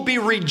He will be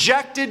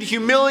rejected,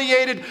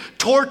 humiliated,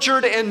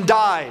 tortured, and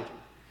died.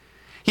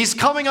 He's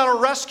coming on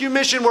a rescue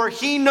mission where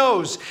He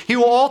knows He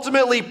will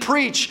ultimately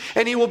preach,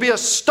 and He will be a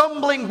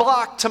stumbling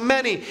block to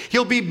many.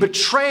 He'll be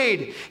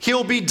betrayed.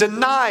 He'll be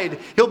denied.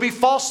 He'll be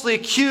falsely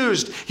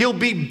accused. He'll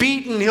be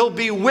beaten. He'll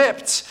be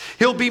whipped.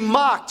 He'll be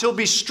mocked. He'll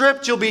be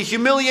stripped. He'll be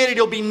humiliated.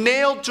 He'll be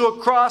nailed to a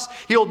cross.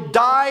 He'll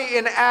die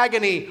in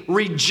agony,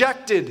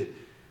 rejected.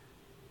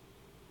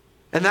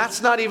 And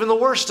that's not even the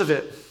worst of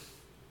it.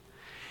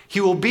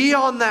 He will be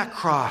on that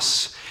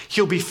cross.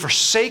 He'll be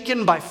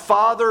forsaken by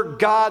Father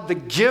God, the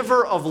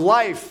giver of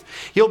life.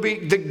 He'll be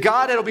the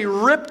God that'll be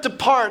ripped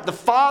apart, the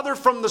Father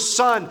from the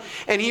Son,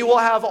 and He will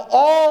have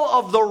all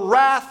of the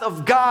wrath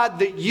of God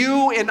that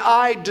you and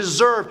I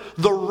deserve,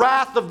 the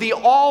wrath of the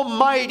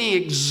Almighty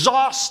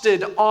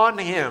exhausted on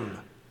Him.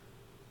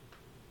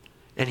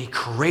 And He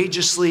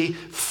courageously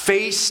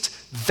faced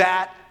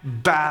that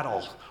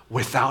battle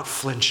without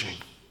flinching.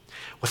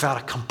 Without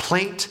a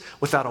complaint,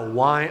 without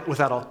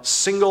a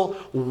single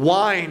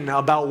whine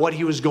about what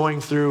He was going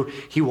through.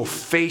 He will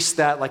face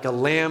that like a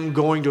lamb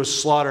going to a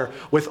slaughter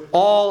with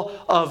all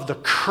of the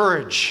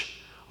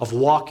courage of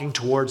walking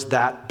towards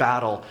that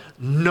battle,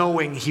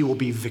 knowing He will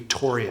be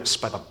victorious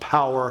by the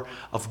power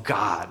of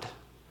God.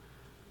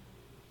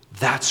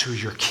 That's who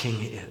your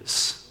King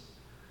is.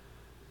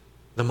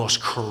 The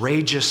most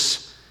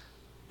courageous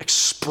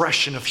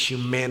expression of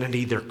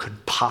humanity there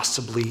could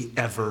possibly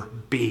ever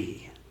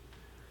be.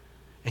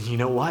 And you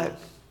know what?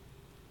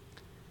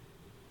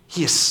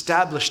 He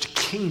established a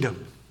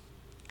kingdom.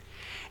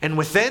 And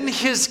within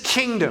His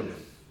kingdom,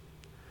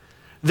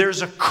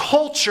 there's a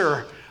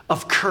culture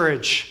of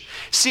courage.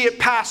 See, it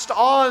passed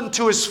on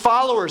to His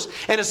followers,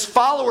 and His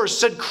followers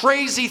said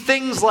crazy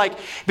things like,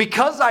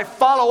 because I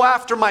follow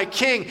after my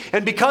King,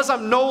 and because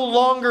I'm no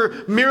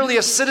longer merely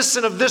a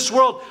citizen of this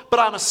world, but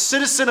I'm a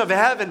citizen of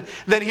heaven,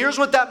 then here's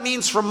what that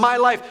means for my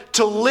life.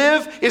 To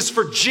live is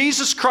for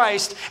Jesus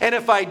Christ, and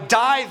if I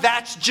die,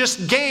 that's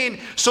just gain,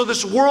 so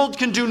this world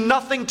can do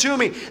nothing to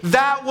me.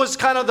 That was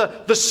kind of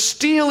the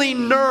steely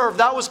nerve.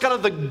 That was kind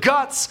of the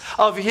guts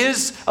of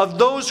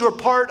those who are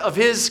part of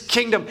His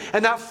kingdom.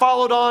 And that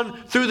followed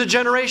on through the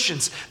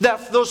generations.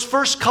 Those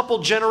first couple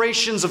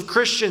generations of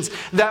Christians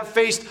that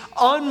faced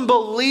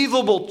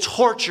unbelievable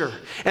torture,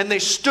 and they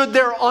stood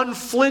there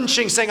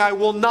unflinching saying, I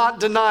will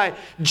not deny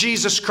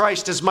Jesus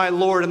Christ as my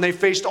Lord. And they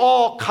faced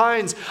all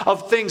kinds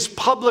of things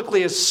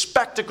publicly as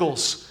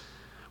spectacles,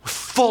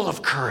 full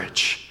of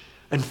courage,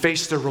 and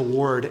faced their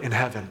reward in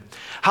heaven.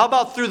 How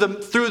about through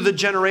the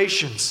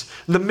generations,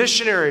 the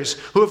missionaries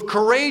who have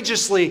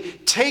courageously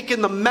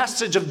taken the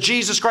message of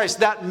Jesus Christ,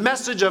 that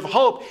message of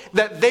hope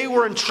that they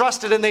were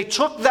entrusted, and they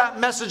took that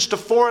message to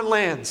foreign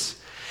lands.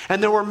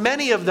 And there were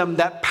many of them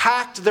that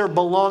packed their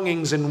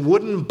belongings in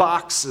wooden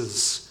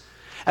boxes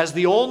as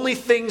the only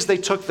things they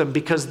took them,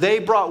 because they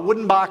brought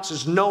wooden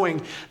boxes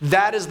knowing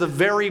that is the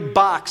very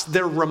box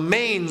their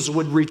remains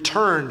would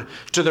return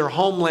to their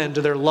homeland,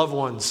 to their loved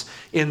ones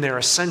in there.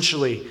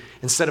 Essentially,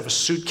 instead of a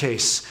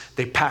suitcase,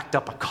 they packed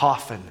up a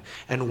coffin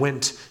and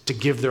went to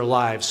give their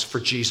lives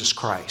for Jesus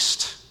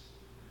Christ.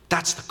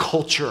 That's the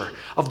culture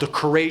of the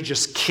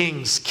courageous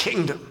King's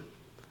kingdom.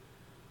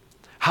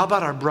 How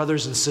about our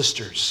brothers and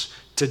sisters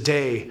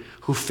today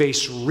who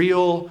face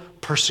real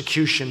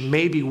persecution,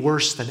 maybe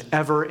worse than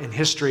ever in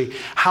history?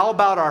 How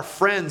about our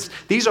friends?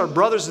 These are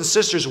brothers and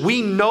sisters.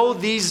 We know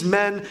these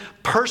men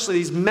personally,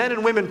 these men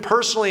and women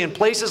personally in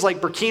places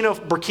like Burkina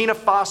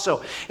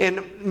Faso,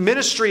 in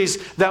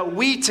ministries that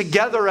we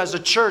together as a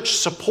church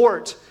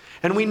support.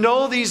 And we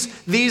know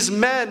these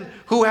men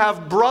who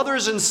have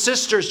brothers and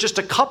sisters just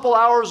a couple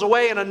hours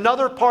away in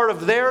another part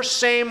of their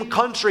same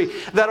country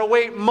that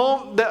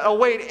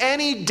await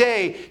any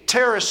day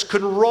terrorists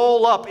could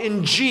roll up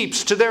in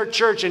jeeps to their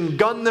church and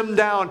gun them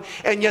down,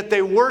 and yet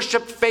they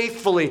worship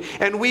faithfully.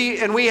 And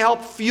we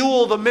help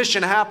fuel the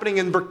mission happening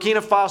in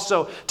Burkina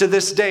Faso to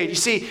this day. You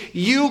see,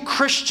 you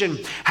Christian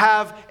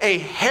have a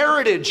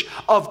heritage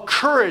of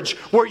courage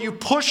where you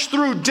push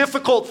through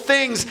difficult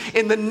things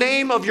in the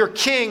name of your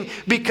King,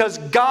 because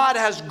God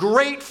has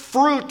great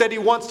fruit that He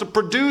wants to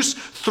produce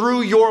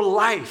through your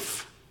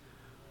life.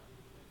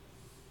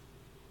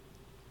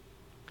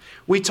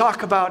 We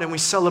talk about and we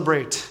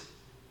celebrate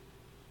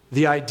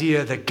the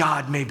idea that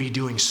God may be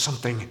doing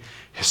something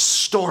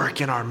historic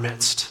in our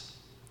midst.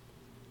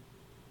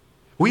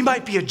 We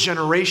might be a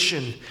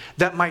generation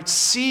that might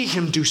see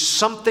Him do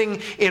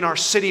something in our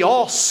city.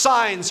 All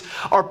signs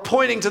are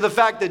pointing to the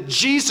fact that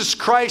Jesus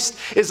Christ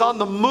is on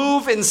the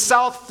move in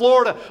South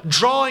Florida,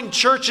 drawing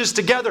churches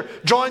together,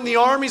 drawing the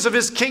armies of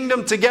His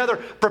kingdom together,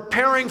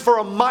 preparing for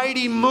a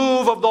mighty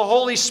move of the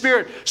Holy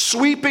Spirit,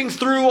 sweeping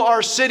through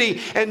our city.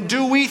 And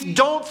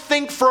don't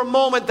think for a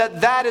moment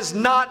that that is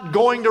not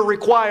going to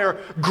require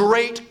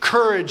great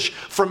courage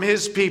from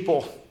His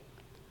people.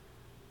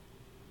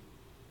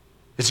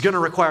 It's going to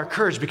require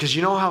courage, because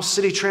you know how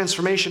city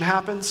transformation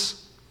happens?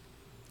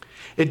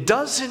 It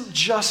doesn't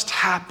just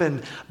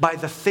happen by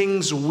the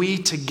things we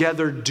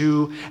together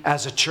do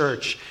as a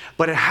church,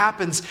 but it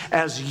happens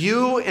as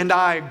you and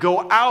I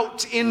go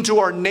out into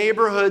our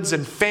neighborhoods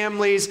and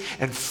families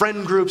and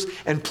friend groups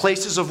and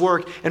places of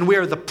work, and we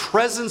are the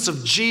presence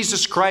of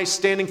Jesus Christ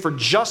standing for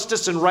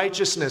justice and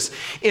righteousness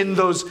in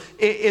those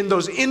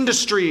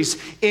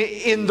industries,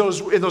 in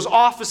those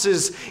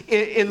offices,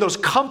 in those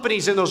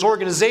companies, in those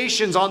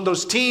organizations, on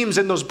those teams,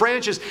 in those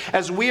branches,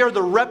 as we are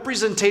the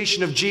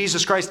representation of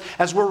Jesus Christ,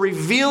 as we're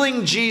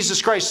revealing Jesus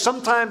Christ,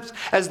 sometimes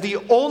as the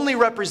only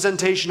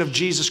representation of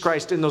Jesus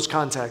Christ in those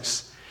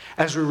contexts.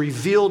 As we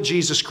reveal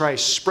Jesus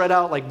Christ, spread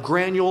out like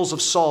granules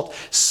of salt,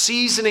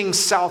 seasoning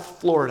South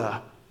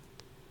Florida.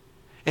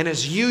 And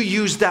as you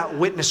use that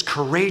witness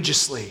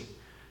courageously,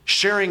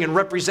 sharing and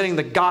representing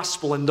the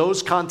gospel in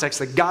those contexts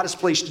that God has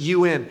placed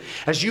you in,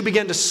 as you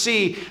begin to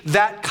see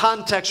that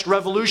context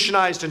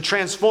revolutionized and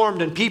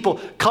transformed, and people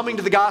coming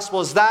to the gospel,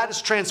 as that is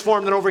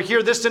transformed, and over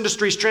here this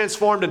industry is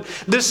transformed, and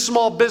this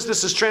small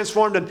business is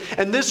transformed,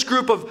 and this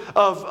group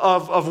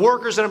of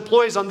workers and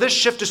employees on this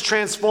shift is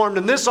transformed,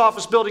 and this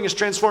office building is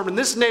transformed, and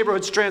this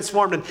neighborhood's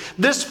transformed, and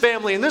this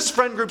family and this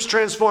friend group's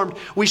transformed,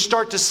 we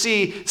start to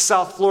see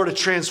South Florida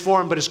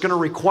transform. But it's going to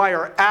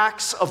require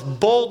acts of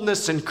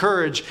boldness and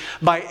courage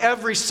by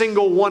every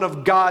single one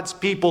of God's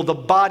people, the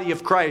body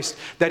of Christ,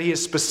 that He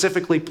has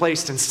specifically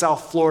placed in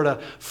South Florida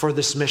for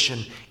this mission.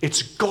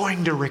 It's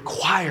going to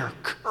require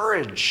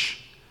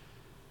courage.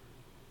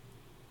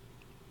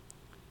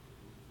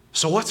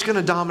 So what's going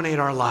to dominate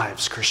our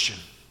lives, Christian?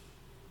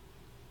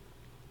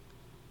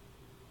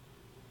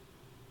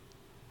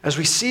 As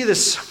we see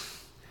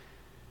this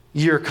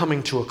year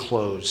coming to a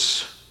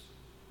close,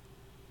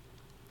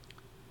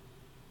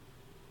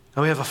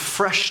 and we have a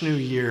fresh new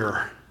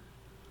year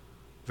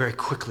very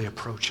quickly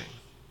approaching,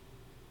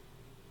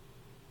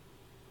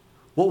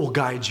 what will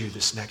guide you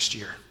this next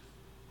year?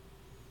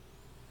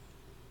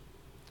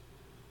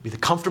 Be the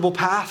comfortable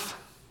path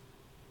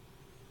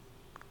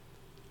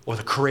or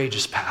the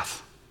courageous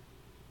path?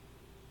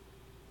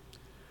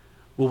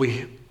 Will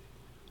we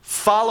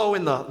follow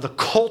in the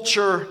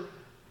culture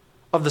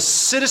of the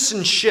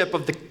citizenship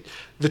of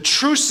the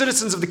true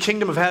citizens of the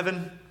kingdom of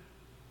heaven?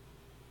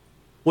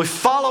 Will we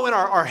follow in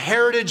our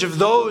heritage of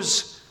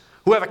those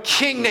who have a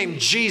king named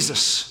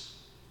Jesus,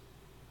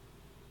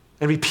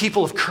 and be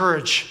people of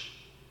courage?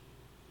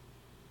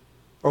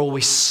 Or will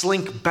we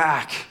slink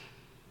back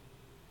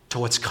to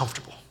what's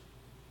comfortable?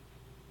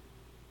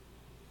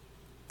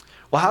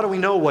 Well, how do we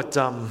know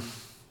whether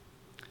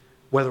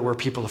we're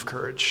people of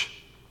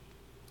courage?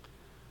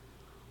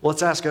 Well,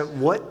 let's ask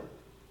what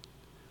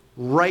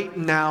right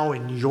now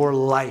in your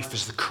life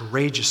is the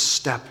courageous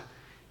step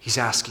He's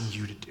asking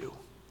you to do?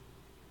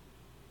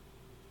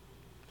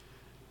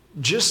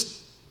 Just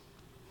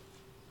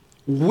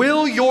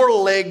will your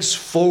legs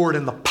forward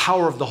in the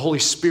power of the Holy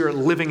Spirit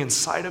living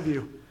inside of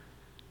you?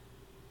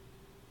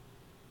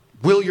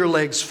 Will your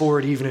legs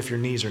forward even if your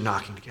knees are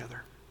knocking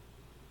together?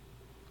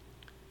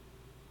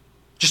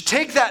 Just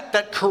take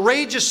that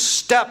courageous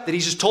step that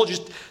He's just told you.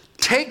 Just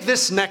take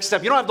this next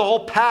step. You don't have the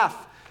whole path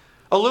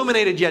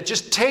illuminated yet.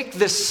 Just take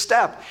this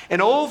step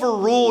and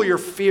overrule your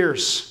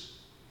fears.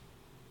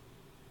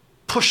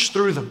 Push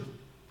through them.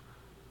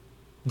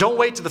 Don't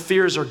wait till the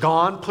fears are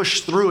gone.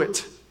 Push through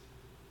it.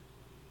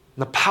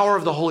 And the power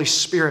of the Holy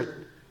Spirit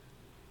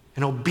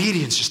and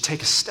obedience, just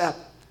take a step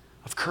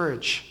of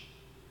courage.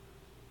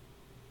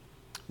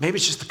 Maybe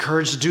it's just the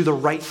courage to do the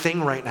right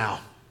thing right now.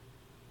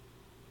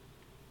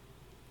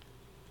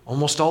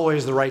 Almost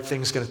always the right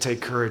thing is going to take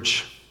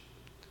courage.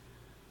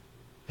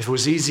 If it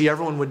was easy,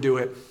 everyone would do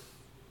it.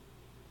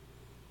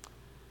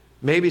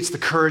 Maybe it's the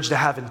courage to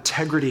have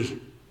integrity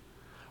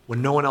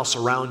when no one else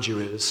around you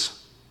is.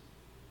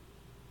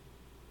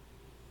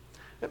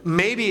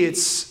 Maybe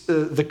it's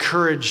the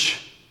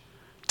courage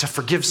to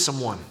forgive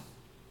someone.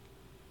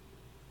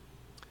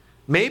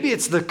 Maybe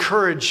it's the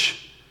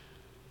courage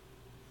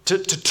to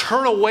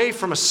turn away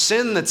from a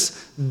sin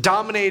that's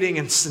dominating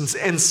and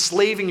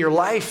enslaving your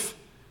life.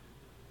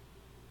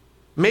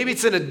 Maybe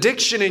it's an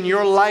addiction in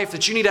your life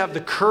that you need to have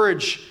the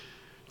courage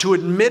to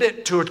admit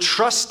it to a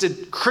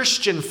trusted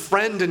Christian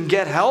friend and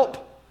get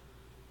help.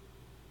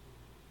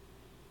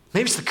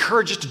 Maybe it's the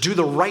courage just to do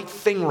the right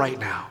thing right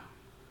now.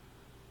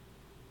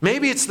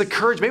 Maybe it's the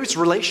courage, maybe it's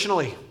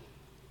relationally.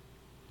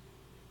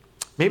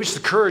 Maybe it's the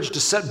courage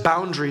to set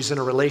boundaries in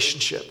a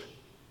relationship,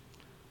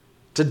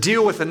 to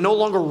deal with and no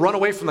longer run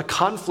away from the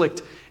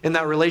conflict in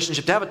that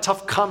relationship, to have a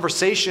tough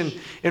conversation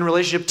in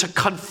relationship, to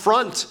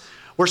confront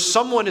where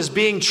someone is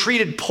being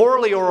treated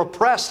poorly or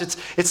oppressed. It's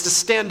to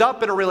stand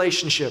up in a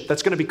relationship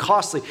that's going to be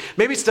costly.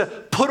 Maybe it's to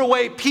put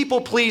away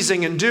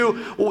people-pleasing and do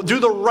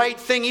the right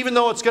thing, even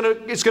though it's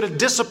going to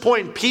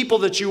disappoint people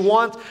that you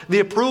want the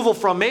approval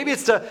from. Maybe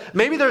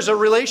there's a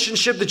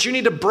relationship that you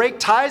need to break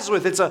ties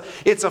with.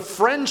 It's a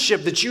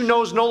friendship that you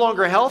know is no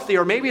longer healthy,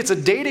 or maybe it's a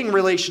dating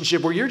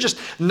relationship where you're just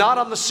not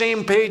on the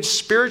same page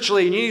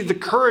spiritually and you need the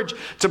courage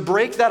to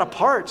break that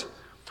apart.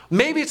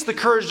 Maybe it's the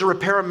courage to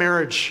repair a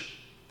marriage.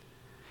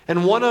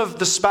 and one of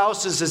the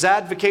spouses is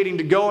advocating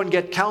to go and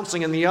get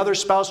counseling and the other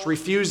spouse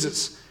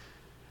refuses.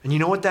 And you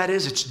know what that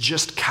is? It's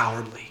just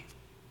cowardly.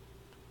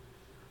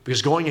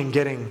 Because going and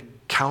getting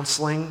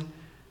counseling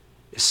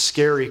is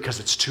scary because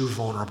it's too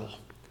vulnerable.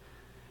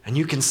 And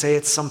you can say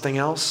it's something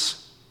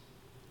else,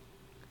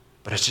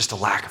 but it's just a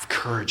lack of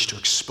courage to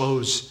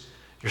expose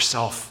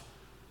yourself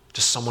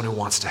to someone who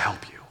wants to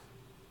help you.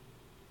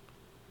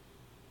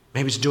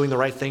 Maybe it's doing the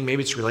right thing,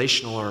 maybe it's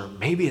relational, or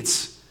maybe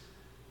it's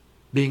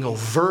being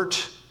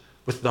overt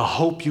with the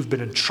hope you've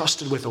been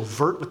entrusted with,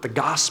 overt with the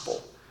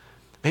gospel.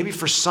 Maybe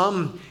for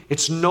some,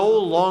 it's no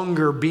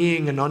longer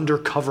being an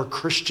undercover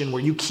Christian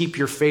where you keep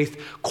your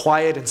faith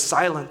quiet and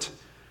silent,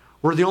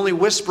 where the only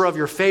whisper of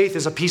your faith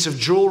is a piece of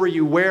jewelry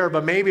you wear,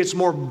 but maybe it's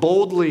more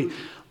boldly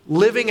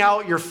living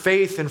out your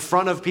faith in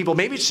front of people.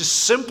 Maybe it's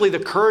just simply the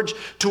courage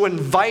to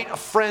invite a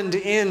friend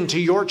into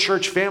your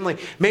church family.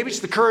 Maybe it's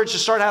the courage to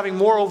start having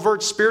more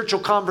overt spiritual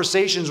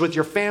conversations with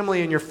your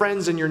family and your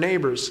friends and your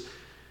neighbors.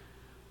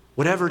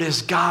 Whatever it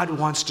is, God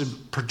wants to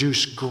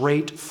produce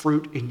great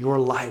fruit in your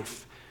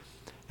life,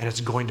 and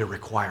it's going to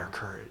require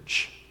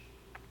courage.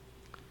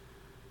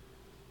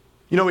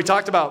 You know, we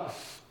talked about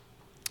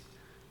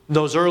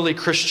those early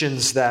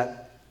Christians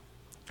that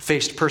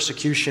faced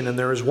persecution, and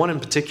there was one in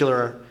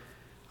particular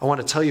I want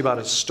to tell you about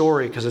a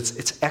story because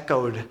it's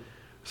echoed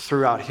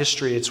throughout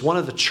history. It's one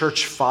of the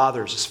church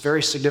fathers, this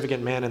very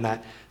significant man in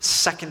that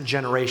second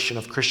generation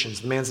of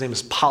Christians. The man's name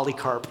is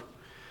Polycarp.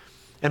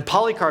 And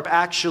Polycarp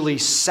actually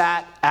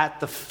sat at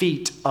the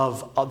feet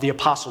of the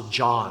Apostle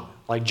John.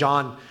 Like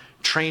John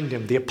trained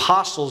him. The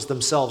apostles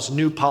themselves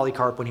knew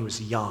Polycarp when he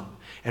was young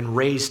and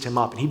raised him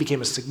up. And he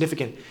became a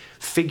significant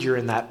figure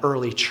in that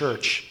early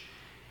church.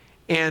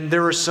 And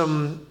there were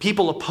some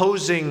people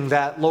opposing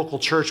that local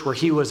church where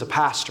he was a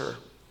pastor.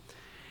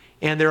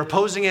 And they're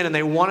opposing it, and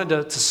they wanted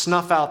to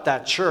snuff out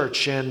that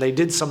church, and they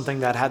did something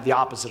that had the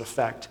opposite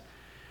effect.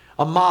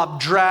 A mob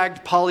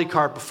dragged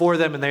Polycarp before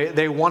them, and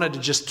they wanted to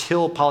just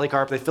kill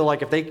Polycarp. They feel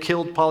like if they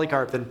killed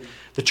Polycarp, then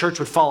the church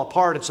would fall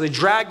apart. And so they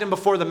dragged him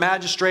before the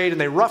magistrate, and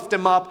they roughed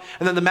him up.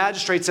 And then the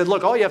magistrate said,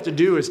 look, all you have to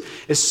do is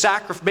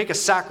make a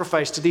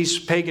sacrifice to these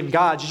pagan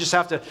gods. You just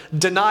have to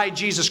deny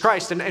Jesus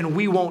Christ, and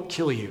we won't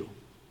kill you.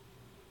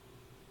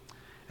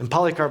 And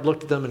Polycarp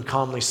looked at them and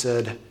calmly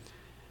said,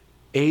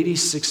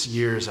 86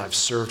 years I've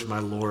served my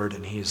Lord,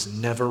 and he has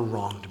never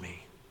wronged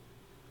me.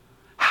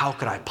 How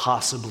could I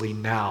possibly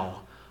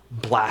now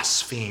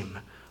blaspheme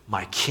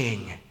my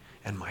King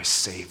and my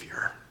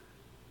Savior?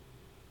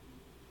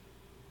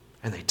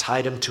 And they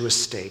tied him to a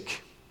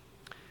stake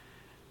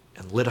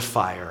and lit a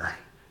fire,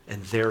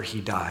 and there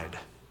he died,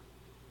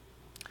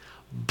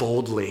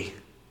 boldly,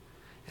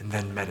 and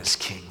then met his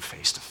King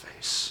face to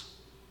face.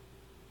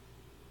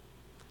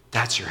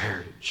 That's your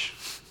heritage.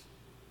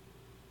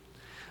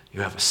 You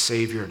have a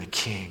Savior and a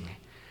King,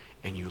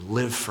 and you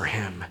live for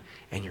him,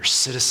 and your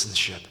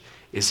citizenship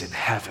is in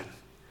heaven.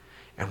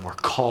 And we're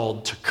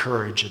called to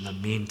courage in the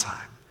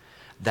meantime.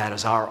 That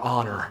is our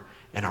honor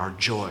and our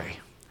joy.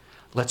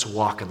 Let's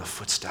walk in the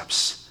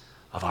footsteps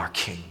of our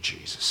King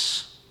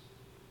Jesus.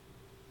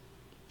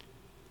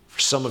 For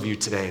some of you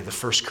today, the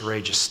first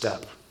courageous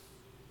step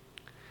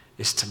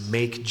is to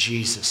make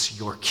Jesus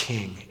your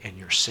King and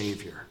your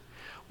Savior.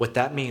 What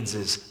that means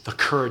is the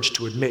courage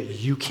to admit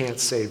you can't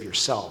save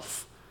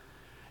yourself,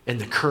 and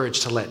the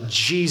courage to let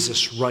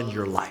Jesus run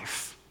your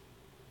life.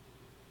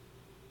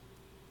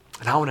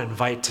 And I want to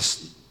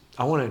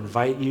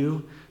invite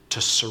you to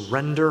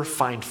surrender,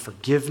 find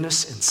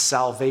forgiveness and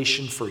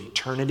salvation for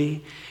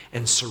eternity,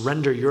 and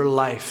surrender your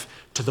life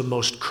to the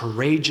most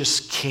courageous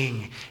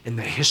King in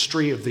the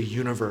history of the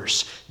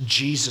universe,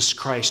 Jesus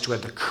Christ, who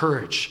had the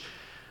courage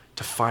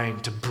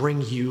to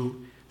bring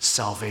you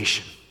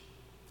salvation.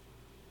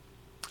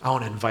 I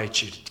want to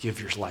invite you to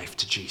give your life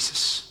to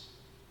Jesus.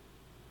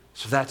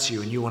 So if that's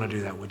you and you want to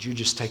do that, would you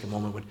just take a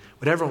moment,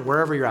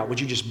 wherever you're at,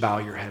 would you just bow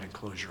your head and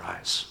close your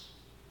eyes?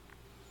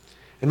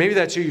 And maybe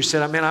that's you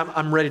said, man,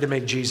 I'm ready to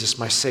make Jesus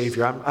my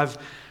Savior.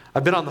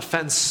 I've been on the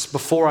fence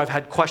before, I've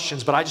had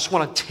questions, but I just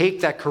want to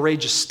take that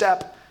courageous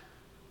step.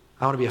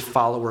 I want to be a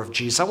follower of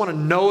Jesus. I want to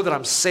know that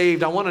I'm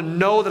saved. I want to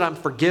know that I'm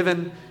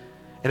forgiven.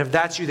 And if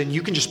that's you, then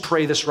you can just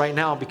pray this right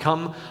now.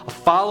 Become a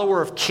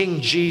follower of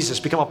King Jesus.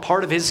 Become a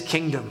part of his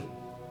kingdom.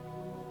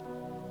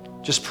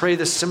 Just pray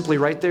this simply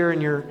right there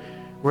in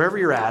wherever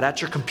you're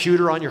at your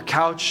computer, on your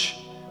couch.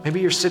 Maybe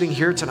you're sitting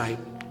here tonight.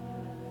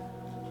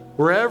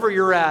 Wherever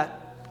you're at,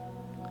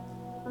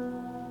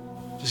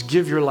 just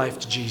give your life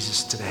to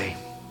Jesus today.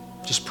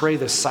 Just pray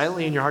this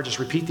silently in your heart. Just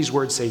repeat these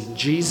words. Say,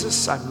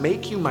 Jesus, I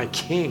make you my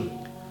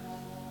King.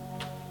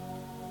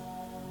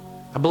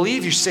 I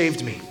believe you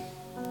saved me.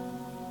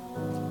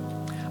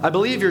 I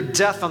believe your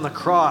death on the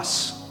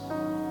cross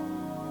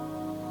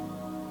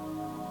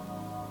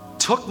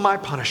took my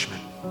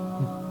punishment,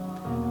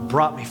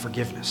 brought me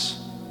forgiveness.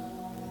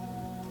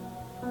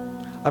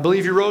 I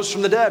believe you rose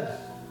from the dead.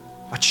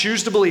 I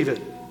choose to believe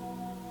it.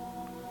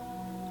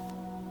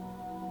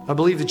 I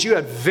believe that you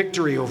had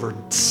victory over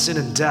sin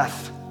and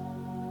death.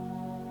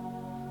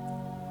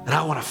 And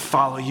I want to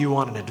follow you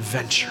on an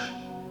adventure.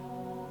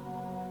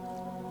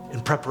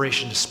 in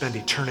preparation to spend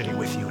eternity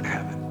with you in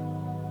heaven.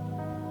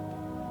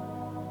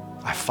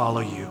 I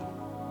follow you.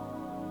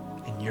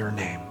 In your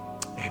name,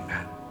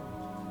 amen.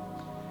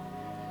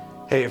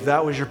 Hey, if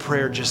that was your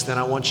prayer just then,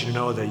 I want you to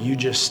know that you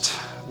just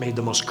made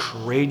the most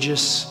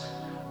courageous,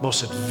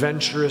 most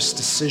adventurous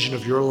decision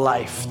of your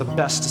life, the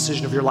best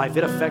decision of your life.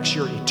 It affects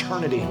your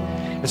eternity.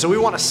 And so we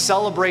want to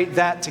celebrate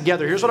that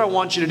together. Here's what I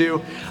want you to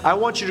do. I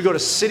want you to go to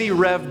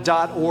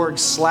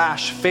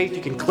cityrev.org/faith.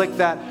 You can click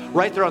that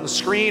right there on the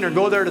screen or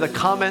go there to the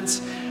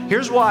comments.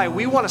 Here's why.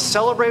 We want to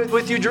celebrate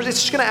with you. It's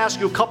just going to ask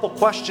you a couple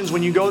questions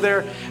when you go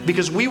there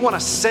because we want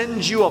to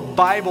send you a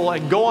Bible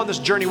and go on this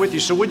journey with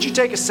you. So would you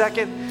take a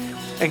second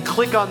and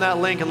click on that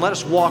link and let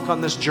us walk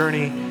on this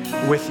journey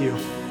with you?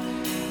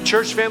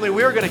 Church family,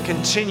 we are going to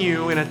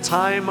continue in a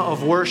time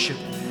of worship.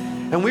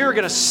 And we are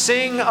going to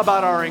sing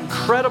about our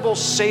incredible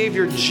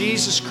Savior,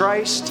 Jesus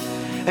Christ,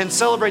 and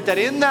celebrate that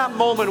in that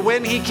moment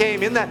when He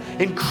came, in that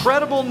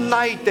incredible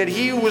night that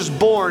He was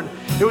born,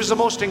 it was the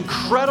most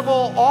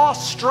incredible,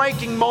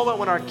 awe-striking moment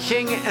when our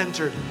King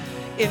entered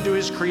into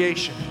His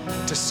creation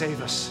to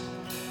save us.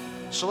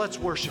 So let's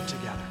worship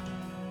together.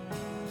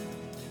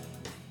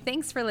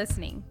 Thanks for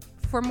listening.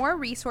 For more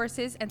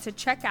resources and to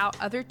check out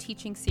other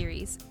teaching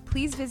series,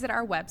 please visit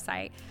our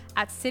website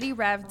at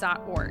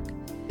cityrev.org.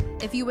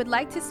 If you would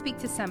like to speak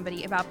to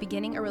somebody about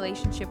beginning a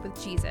relationship with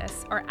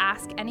Jesus or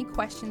ask any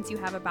questions you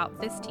have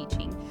about this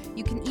teaching,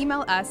 you can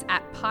email us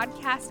at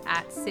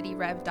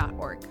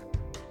podcast@cityrev.org.